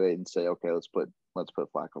reevaluate and say, okay, let's put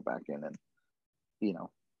Flacco back in and,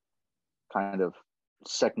 kind of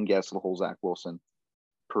second guess the whole Zach Wilson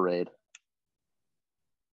parade.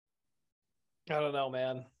 I don't know,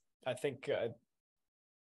 man. I think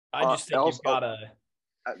I just think you've got to.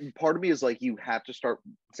 Part of me is like, you have to start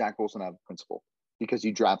Zach Wilson out of principle because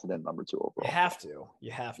you drafted him number 2 overall.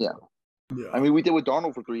 You have to. Yeah. I mean, we did with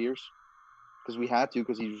Darnold for 3 years because we had to,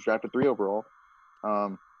 because he was drafted 3 overall.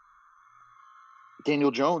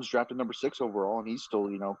 Daniel Jones drafted number 6 overall, and he's still,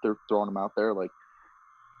 they're throwing him out there. Like,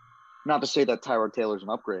 not to say that Tyrod Taylor's an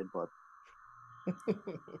upgrade, but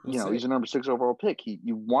he's a number 6 overall pick.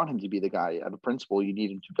 You want him to be the guy. Out of principle, you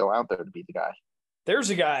need him to go out there to be the guy.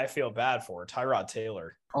 There's a guy I feel bad for, Tyrod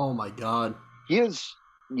Taylor. Oh my God. He has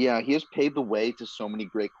paved the way to so many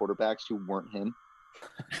great quarterbacks who weren't him.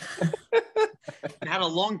 Had a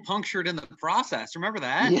lung punctured in the process. Remember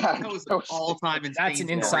that? Yeah, that was an all-time insane.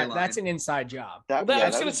 That's an inside job. I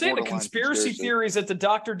was going to say the conspiracy theories that the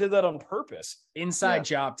doctor did that on purpose. Inside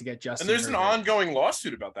job to get Justin. And there's Herbert. an ongoing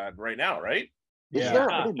lawsuit about that right now, right? I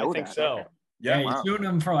didn't know I think that. so. Yeah, he's suing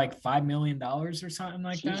him for like $5 million or something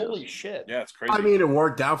like that. Holy shit! Yeah, it's crazy. I mean, it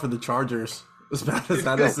worked out for the Chargers. As bad as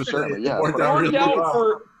that is, certainly, it worked It out worked really out well.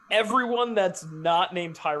 for everyone that's not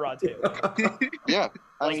named Tyrod Taylor. Yeah.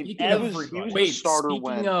 Like, he everybody. was a Wait, starter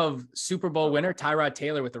speaking of Super Bowl winner, Tyrod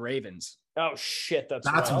Taylor with the Ravens. Oh shit, that's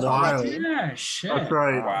wild. Yeah, shit. That's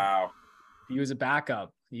right. Wow. He was a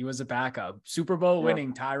backup. Super Bowl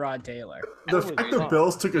winning Tyrod Taylor. The fact the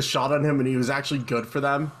Bills took a shot on him and he was actually good for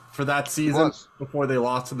them for that season before they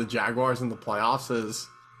lost to the Jaguars in the playoffs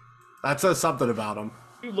that says something about him.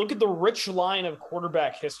 Dude, look at the rich line of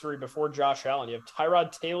quarterback history before Josh Allen. You have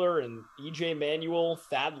Tyrod Taylor and E.J. Manuel,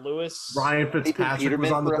 Thad Lewis, Ryan Fitzpatrick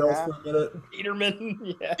was on the Bills for a minute.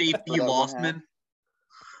 Peterman, J.P. Lossman.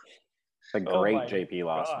 The great JP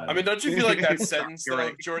Lossman. I mean, don't you feel like that sentence,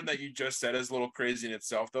 though, Jordan, that you just said is a little crazy in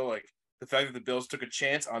itself, though? Like, the fact that the Bills took a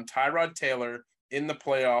chance on Tyrod Taylor in the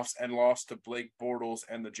playoffs and lost to Blake Bortles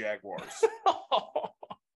and the Jaguars.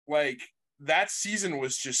 Like, that season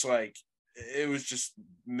was just like, it was just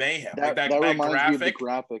mayhem. That reminds me of the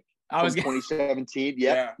graphic from 2017.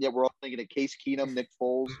 Yeah, we're all thinking of Case Keenum, Nick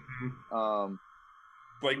Foles,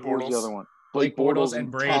 Blake what was the Bortles. other one? Blake Bortles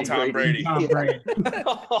and Brady. Tom Brady. Tom Brady.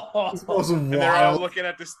 This was And they're all wild. looking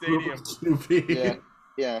at the stadium.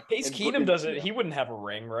 Yeah. Case And Keenum doesn't. He wouldn't have a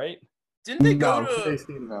ring, right? Didn't they go No, to? Case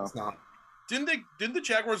Keenum is not. Didn't the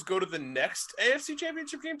Jaguars go to the next AFC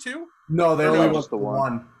Championship game too? No, they No, only just went the the one.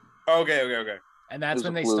 one. Okay. And that's It was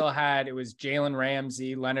when a they fluke. still had, it was Jalen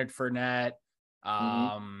Ramsey, Leonard Fournette.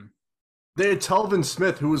 They had Telvin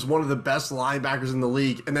Smith, who was one of the best linebackers in the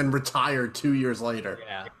league, and then retired 2 years later.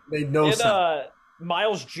 Yeah. Made no And, sense.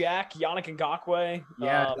 Miles Jack, Yannick Ngakoue.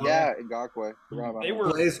 Yeah. Ngakwe. They were.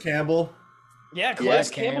 Blaze Campbell. Yeah, Calais Yeah,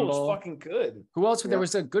 Campbell was Campbell. fucking good. Who else? Yeah. There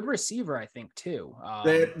was a good receiver, I think, too.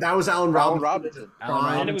 That was Allen Allen Robinson. Robinson.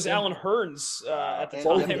 Allen And it was Robinson. Alan Hearns at the And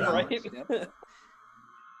time, Allen right? Hearns,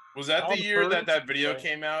 Was that the Alan year Hurts? that video Right.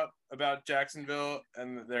 came out about Jacksonville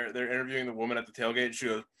and they're interviewing the woman at the tailgate? And she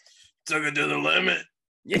goes, "Took it to the limit."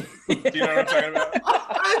 Yeah. Do you know what I'm talking about?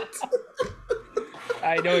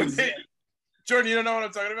 I know exactly. Jordan, you don't know what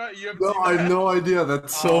I'm talking about? You haven't No, seen I that? have no idea.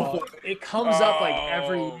 That's so Oh, funny. it comes up like Oh.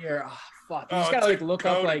 every year. Oh, fuck. You just Oh, gotta it's like a look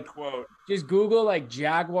up coded like quote. just Google like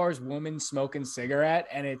Jaguars woman smoking cigarette,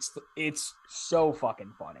 and it's so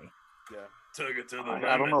fucking funny. Yeah, took it to the limit.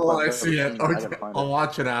 I don't know. Oh, I I've see ever it. seen it. I Okay. gotta find I'll it.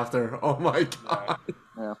 watch it after. Oh my god.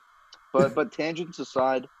 But tangents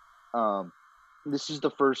aside, this is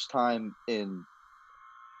the first time in,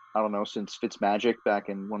 I don't know, since Fitzmagic back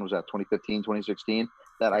in, when was that, 2015, 2016,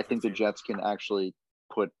 that I think the Jets can actually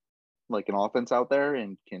put like an offense out there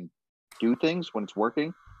and can do things when it's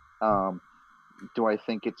working. Do I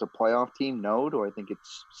think it's a playoff team? No. Do I think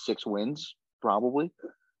it's 6 wins? Probably.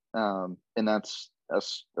 And that's a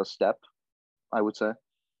step, I would say.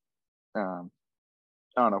 I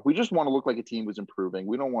don't know. We just want to look like a team who's improving.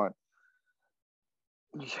 We don't want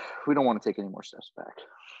to take any more steps back.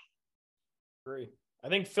 Agree. I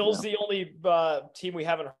think Phil's the only team we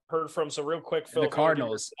haven't heard from. So real quick, Phil, the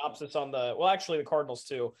Cardinals. Synopsis on actually the Cardinals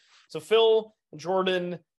too. So Phil,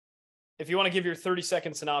 Jordan, if you want to give your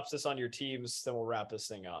 30-second synopsis on your teams, then we'll wrap this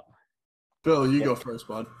thing up. Phil, you go first,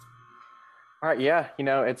 bud. All right, yeah,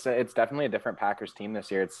 it's definitely a different Packers team this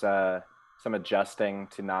year. It's some adjusting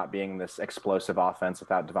to not being this explosive offense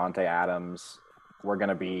without Devontae Adams. We're going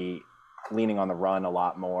to be leaning on the run a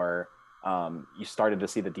lot more. You started to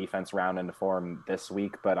see the defense round into form this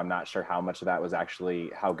week, but I'm not sure how much of that was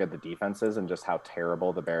actually how good the defense is and just how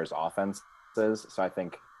terrible the Bears offense is. So I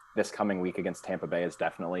think this coming week against Tampa Bay is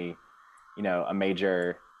definitely, a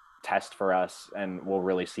major test for us, and we'll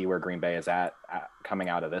really see where Green Bay is at coming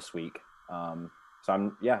out of this week. So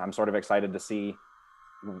I'm sort of excited to see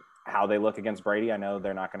how they look against Brady. I know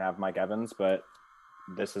they're not going to have Mike Evans, but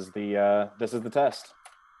this is the test.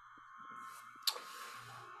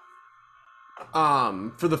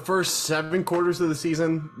 For the first 7 quarters of the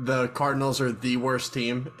season, the Cardinals are the worst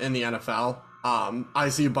team in the NFL. I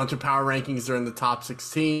see a bunch of power rankings. They're in the top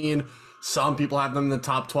 16. Some people have them in the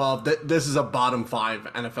top 12. This is a bottom 5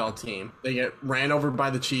 NFL team. They get ran over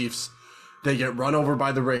by the Chiefs. They get run over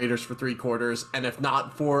by the Raiders for 3 quarters. And if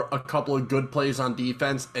not for a couple of good plays on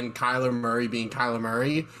defense and Kyler Murray being Kyler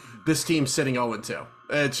Murray, this team's sitting 0-2.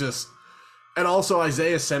 It's just... And also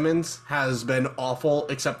Isaiah Simmons has been awful,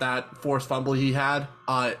 except that forced fumble he had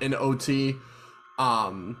in OT.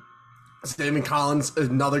 David Collins is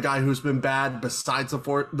another guy who's been bad besides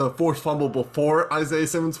the forced fumble before Isaiah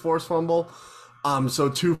Simmons' forced fumble. So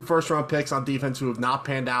 2 first-round picks on defense who have not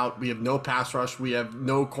panned out. We have no pass rush. We have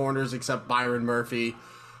no corners except Byron Murphy.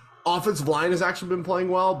 Offensive line has actually been playing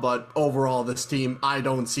well, but overall this team, I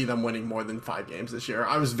don't see them winning more than 5 games this year.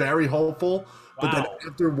 I was very hopeful. But then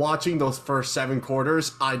after watching those first 7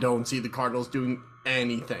 quarters, I don't see the Cardinals doing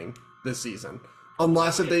anything this season.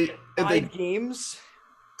 Unless if they games.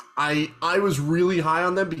 I was really high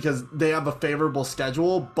on them because they have a favorable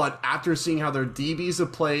schedule, but after seeing how their DBs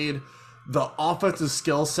have played, the offensive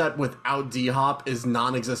skill set without D-Hop is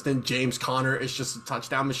non-existent. James Conner is just a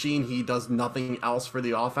touchdown machine. He does nothing else for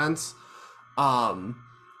the offense.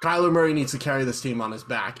 Kyler Murray needs to carry this team on his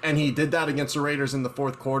back, and he did that against the Raiders in the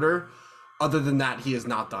 4th quarter. Other than that, he has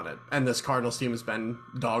not done it. And this Cardinals team has been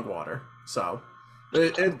dog water. So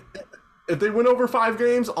if they win over 5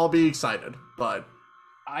 games, I'll be excited. But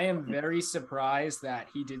I am very surprised that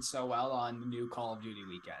he did so well on the new Call of Duty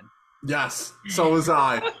weekend. Yes, so was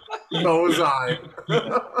I. So was I.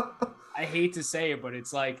 I hate to say it, but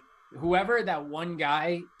it's like whoever that one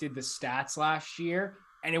guy did the stats last year,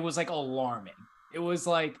 and it was like alarming. It was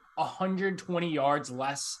like 120 yards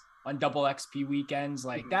less on double XP weekends.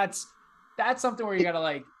 Like that's something where you got to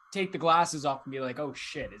like take the glasses off and be like, oh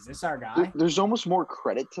shit, is this our guy? There's almost more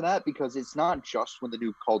credit to that because it's not just when the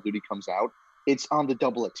new Call of Duty comes out. It's on the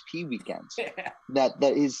double XP weekends that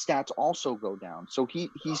his stats also go down. So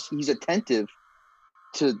he's attentive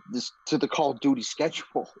to the Call of Duty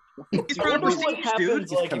schedule. He's I wonder what dude.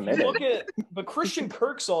 happens. He's Like if committed. you look at, but Christian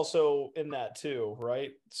Kirk's also in that too,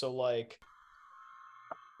 right? So like,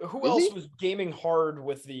 who Is else he? was gaming hard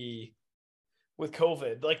with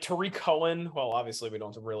COVID? Like Tariq Cohen. Well, obviously we don't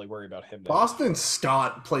have to really worry about him now. Boston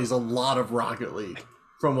Scott plays a lot of Rocket League,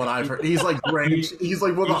 from what I've heard. He's like ranked. He's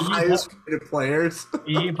like one of the highest rated players.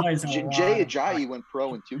 He plays a lot. Jay Ajayi went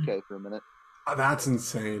pro in 2K for a minute. That's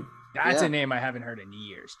insane. That's Yeah. a name I haven't heard in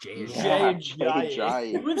years. Jay. Jay Jay Ajayi.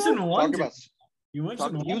 He Ajayi. lives in Talk London. about, He lives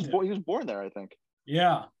in he was London. he was born there, I think.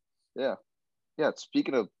 Yeah. Yeah.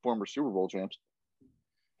 Speaking of former Super Bowl champs,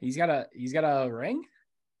 He's got a ring.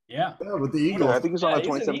 Yeah. Yeah, with the yeah, Eagles. I think he's on Yeah, a he's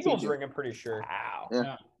an 2017 Eagles team. ring, I'm pretty sure.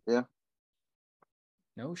 Wow. Yeah.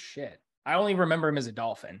 No shit. I only remember him as a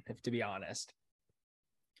Dolphin, if to be honest.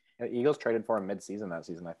 The Eagles traded for him mid-season that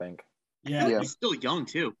season, I think. Yeah. Yeah. He's still young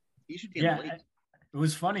too. He should be in Yeah. the league. It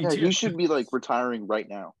was funny Yeah, too. he should be like retiring right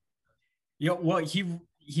now. Yeah, well,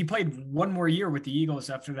 he played one more year with the Eagles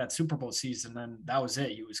after that Super Bowl season, and that was it.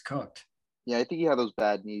 He was cooked. Yeah, I think he had those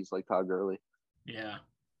bad knees like Todd Gurley. Yeah.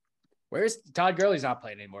 Where's Todd Gurley's not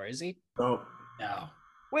playing anymore, is he? Oh, No.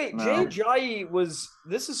 Wait, No. Jay Ajayi was.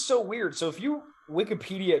 This is so weird. So if you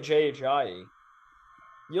Wikipedia Jay Ajayi,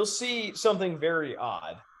 you'll see something very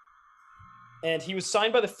odd. And he was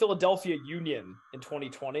signed by the Philadelphia Union in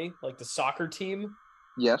 2020, like the soccer team,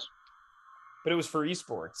 Yes. but it was for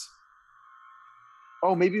esports.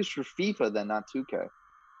 Oh, maybe it was for FIFA then, not 2K.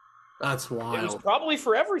 that's It was wild. probably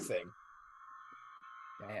for everything.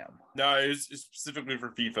 Damn. No, it's specifically for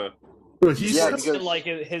FIFA. Dude, he's Yeah, just- because- And like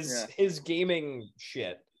his gaming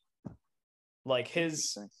shit, like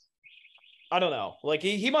his, I don't know, like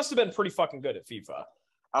he must have been pretty fucking good at FIFA.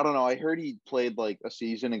 I don't know. I heard he played like a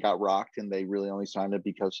season and got rocked, and they really only signed him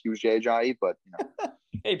because he was Jay Ajayi. But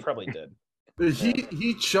He probably did.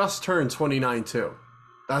 He just turned 29 too.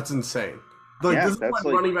 That's insane. Like Yeah, this is that's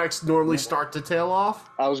when like- running backs normally start to tail off.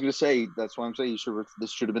 I was gonna say that's why I'm saying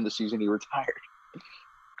this should have been the season he retired.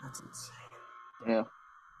 That's insane. Yeah.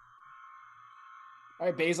 All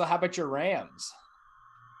right, Basil, how about your Rams?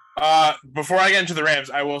 Before I get into the Rams,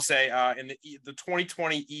 I will say in the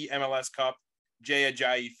 2020 MLS Cup, Jay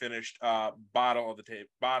Ajayi finished bottom of the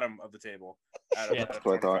table. That's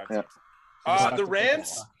what I thought. Yeah. The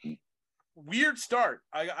Rams, weird start.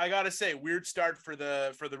 I gotta say, weird start for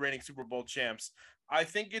the reigning Super Bowl champs. I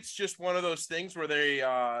think it's just one of those things where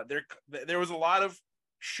there was a lot of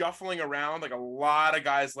shuffling around, like a lot of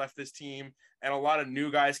guys left this team, and a lot of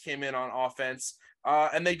new guys came in on offense.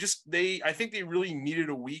 And I think they really needed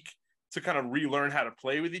a week to kind of relearn how to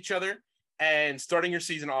play with each other. And starting your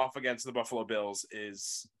season off against the Buffalo Bills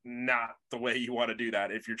is not the way you want to do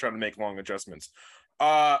that if you're trying to make long adjustments.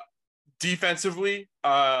 Defensively,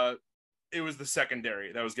 it was the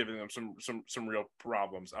secondary that was giving them some real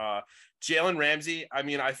problems. Jalen Ramsey, I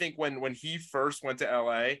mean, I think when he first went to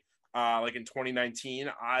LA, like in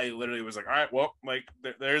 2019, I literally was like, all right, well, like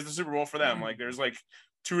there's the Super Bowl for them. Like there's like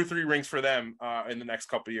 2 or 3 rings for them in the next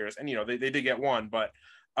couple of years. And, they did get one, but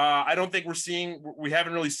I don't think we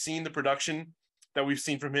haven't really seen the production that we've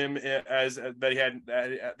seen from him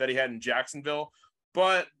that he had in Jacksonville.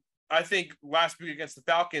 But I think last week against the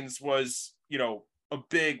Falcons was, a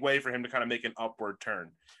big way for him to kind of make an upward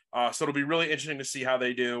turn. So it'll be really interesting to see how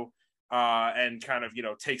they do and kind of,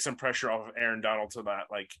 take some pressure off of Aaron Donald to not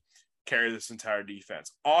like carry this entire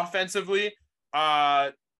defense. Offensively,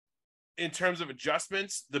 in terms of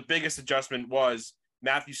adjustments, the biggest adjustment was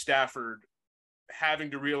Matthew Stafford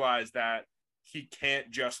having to realize that he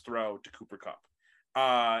can't just throw to Cooper Kupp.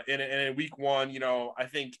 In week 1, I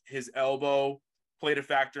think his elbow played a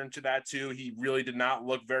factor into that too. He really did not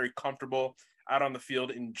look very comfortable out on the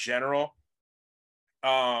field in general.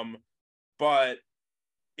 But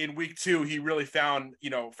in week 2, he really found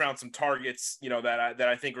some targets, that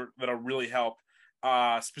I think that'll really help.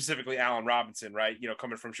 Specifically Allen Robinson, right?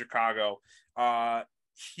 Coming from Chicago.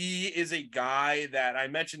 He is a guy that I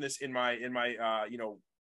mentioned this in my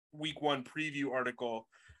week 1 preview article.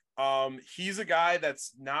 He's a guy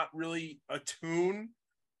that's not really attuned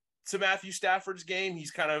to Matthew Stafford's game.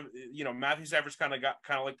 He's kind of, Matthew Stafford's kind of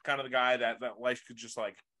the guy that life could just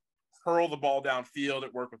like hurl the ball downfield.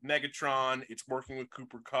 It worked with Megatron. It's working with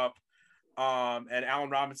Cooper Kupp. And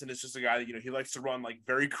Allen Robinson is just a guy that, he likes to run like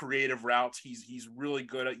very creative routes. He's really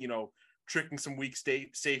good at, tricking some weak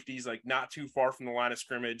safeties, like not too far from the line of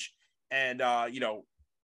scrimmage. And,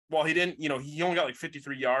 while he didn't, he only got like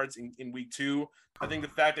 53 yards in week 2. I think the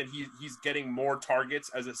fact that he's getting more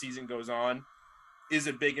targets as the season goes on is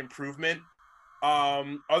a big improvement.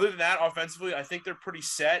 Other than that, offensively, I think they're pretty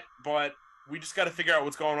set, but we just got to figure out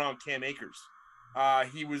what's going on with Cam Akers.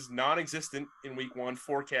 He was non-existent in week 1,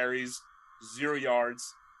 4 carries, 0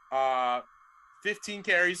 yards, 15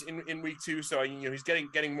 carries in week 2. So, he's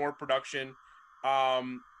getting more production.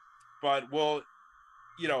 But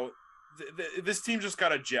this team just got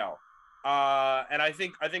to gel. And I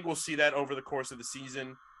think we'll see that over the course of the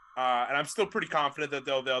season. And I'm still pretty confident that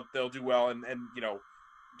they'll do well. And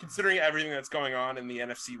considering everything that's going on in the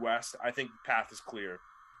NFC West, I think the path is clear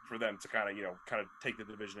for them to kind of take the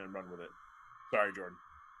division and run with it. Sorry, Jordan.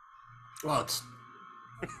 Well,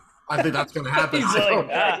 I think that's going to happen. He's like,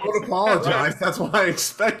 I don't apologize. That's what I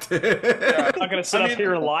expected. I'm not going to sit up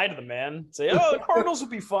here and lie to the man. Say, the Cardinals will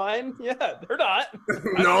be fine. Yeah, they're not.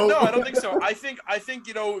 No, I don't think so. I think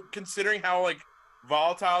considering how like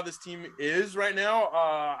volatile this team is right now,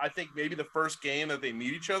 I think maybe the first game that they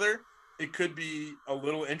meet each other, it could be a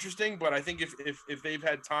little interesting. But I think if they've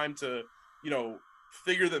had time to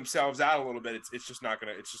figure themselves out a little bit, it's just not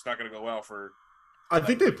gonna go well for. I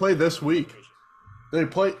think they play this week. They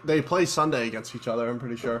play Sunday against each other. I'm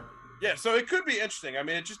pretty sure. Yeah, so it could be interesting. I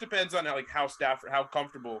mean, it just depends on how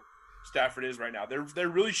comfortable Stafford is right now. They're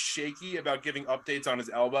really shaky about giving updates on his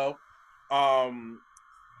elbow.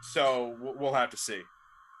 So we'll have to see.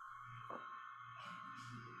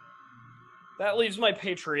 That leaves my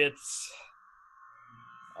Patriots.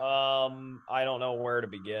 I don't know where to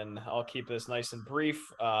begin. I'll keep this nice and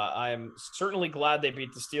brief. I'm certainly glad they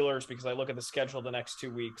beat the Steelers because I look at the schedule the next 2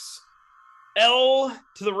 weeks. L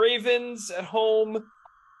to the Ravens at home,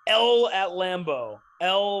 L at Lambeau.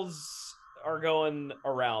 L's are going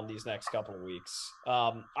around these next couple of weeks.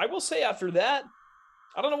 I will say after that,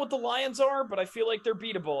 I don't know what the Lions are, but I feel like they're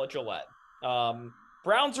beatable at Gillette.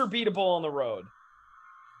 Browns are beatable on the road.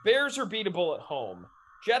 Bears are beatable at home.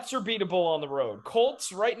 Jets are beatable on the road.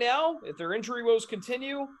 Colts right now, if their injury woes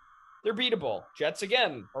continue, they're beatable. Jets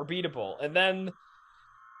again are beatable. And then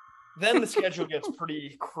the schedule gets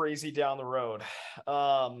pretty crazy down the road.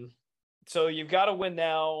 So you've got to win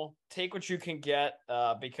now. Take what you can get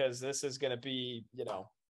because this is going to be,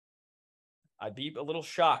 I'd be a little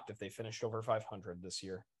shocked if they finished over 500 this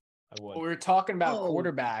year. I would. We were talking about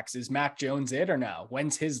quarterbacks. Is Mac Jones it or no?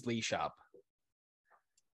 When's his leash up?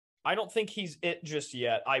 I don't think he's it just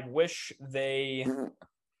yet. I wish they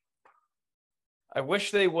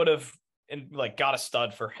would have got a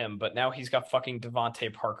stud for him, but now he's got fucking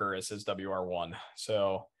Devontae Parker as his WR1.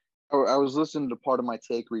 So I was listening to Part of My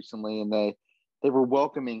Take recently, and they were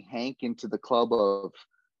welcoming Hank into the club of,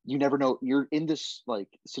 you never know. You're in this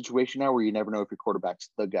situation now where you never know if your quarterback's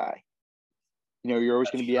the guy. You're always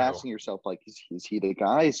going to be asking yourself, is he the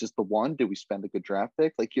guy? Is this the one? Did we spend a good draft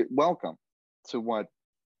pick? You're welcome to what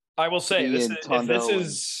I will say. This is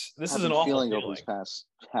an awful feeling over this past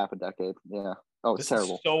half a decade. Yeah. Oh, it's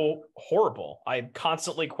terrible. So horrible. I'm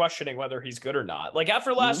constantly questioning whether he's good or not.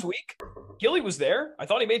 After last week, Gilly was there. I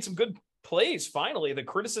thought he made some good plays. Finally, the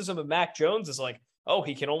criticism of Mac Jones is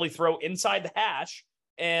he can only throw inside the hash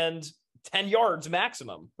and 10 yards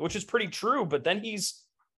maximum, which is pretty true. But then he's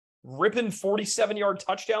ripping 47-yard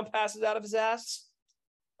touchdown passes out of his ass.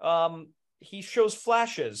 He shows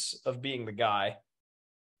flashes of being the guy,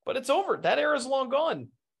 but it's over. That era's long gone.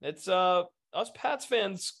 It's us Pats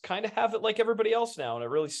fans kind of have it like everybody else now, and it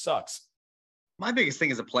really sucks. My biggest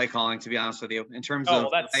thing is a play calling, to be honest with you, in terms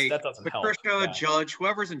of that doesn't Patricia, help. Yeah. Judge,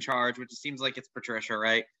 whoever's in charge, which it seems like it's Patricia,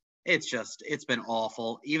 right? It's been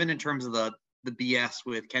awful. Even in terms of the BS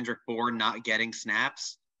with Kendrick Bourne not getting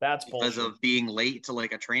snaps. That's because bullshit. of being late to a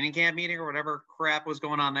training camp meeting or whatever crap was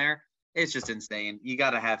going on there. It's just insane. You got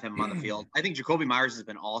to have him on the field. I think Jacoby Myers has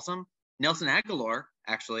been awesome. Nelson Aguilar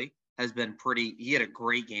actually has been he had a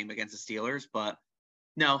great game against the Steelers, but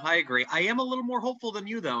no, I agree. I am a little more hopeful than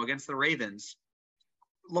you though against the Ravens.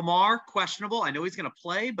 Lamar, questionable. I know he's going to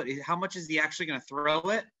play, but how much is he actually going to throw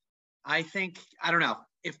it? I don't know.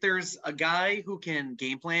 If there's a guy who can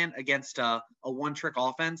game plan against a one-trick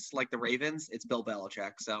offense like the Ravens, it's Bill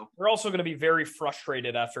Belichick. So we're also going to be very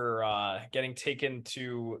frustrated after getting taken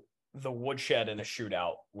to the woodshed in a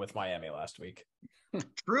shootout with Miami last week.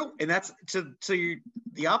 True, and that's to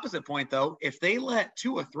the opposite point though. If they let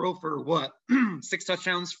Tua throw for 6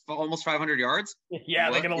 touchdowns, for almost 500 yards,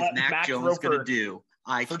 they're going to let Mac Jones going to do.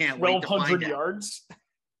 I can't wait to find out. 1,200 yards.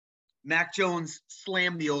 Mac Jones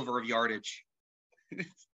slammed the over of yardage.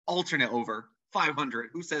 Alternate over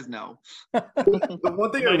 500. Who says no? The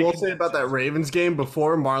one thing I will say about that Ravens game,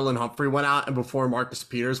 before Marlon Humphrey went out and before Marcus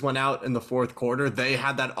Peters went out in the fourth quarter, they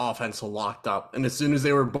had that offense locked up. And as soon as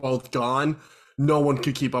they were both gone, no one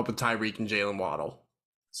could keep up with Tyreek and Jalen Waddle.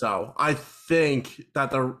 So I think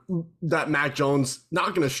that that Mac Jones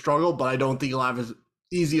not going to struggle, but I don't think he'll have as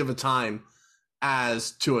easy of a time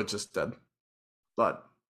as Tua just did. But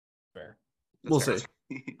fair. We'll see.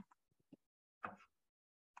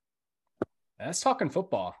 That's Talking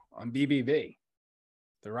Football on BBB.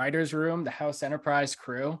 The Writers Room, the House Enterprise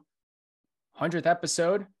crew. 100th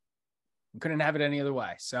episode. We couldn't have it any other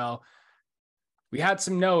way. So we had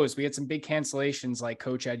some no's. We had some big cancellations like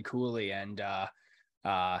Coach Ed Cooley and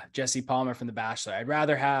Jesse Palmer from The Bachelor. I'd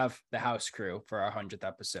rather have the house crew for our 100th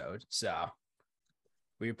episode. So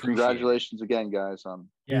we appreciate Congratulations again, guys, on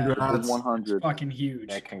 100. Fucking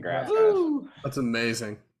huge. Yeah, congrats, guys. That's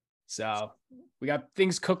amazing. So we got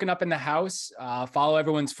things cooking up in the house. Follow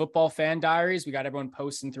everyone's football fan diaries. We got everyone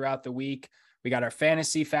posting throughout the week. We got our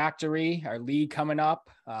fantasy factory, our league coming up.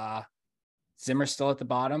 Zimmer's still at the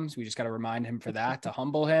bottom, so we just got to remind him for that to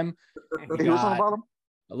humble him. We got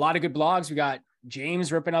a lot of good blogs. We got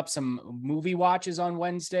James ripping up some movie watches on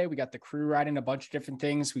Wednesday. We got the crew writing a bunch of different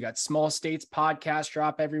things. We got Small States podcast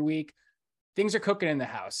drop every week. Things are cooking in the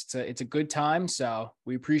house. It's a good time. So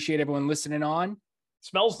we appreciate everyone listening on.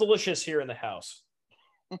 Smells delicious here in the house.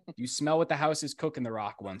 You smell what the house is cooking, The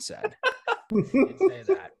Rock once said. Didn't say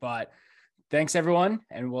that. But thanks everyone,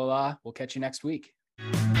 and we'll catch you next week.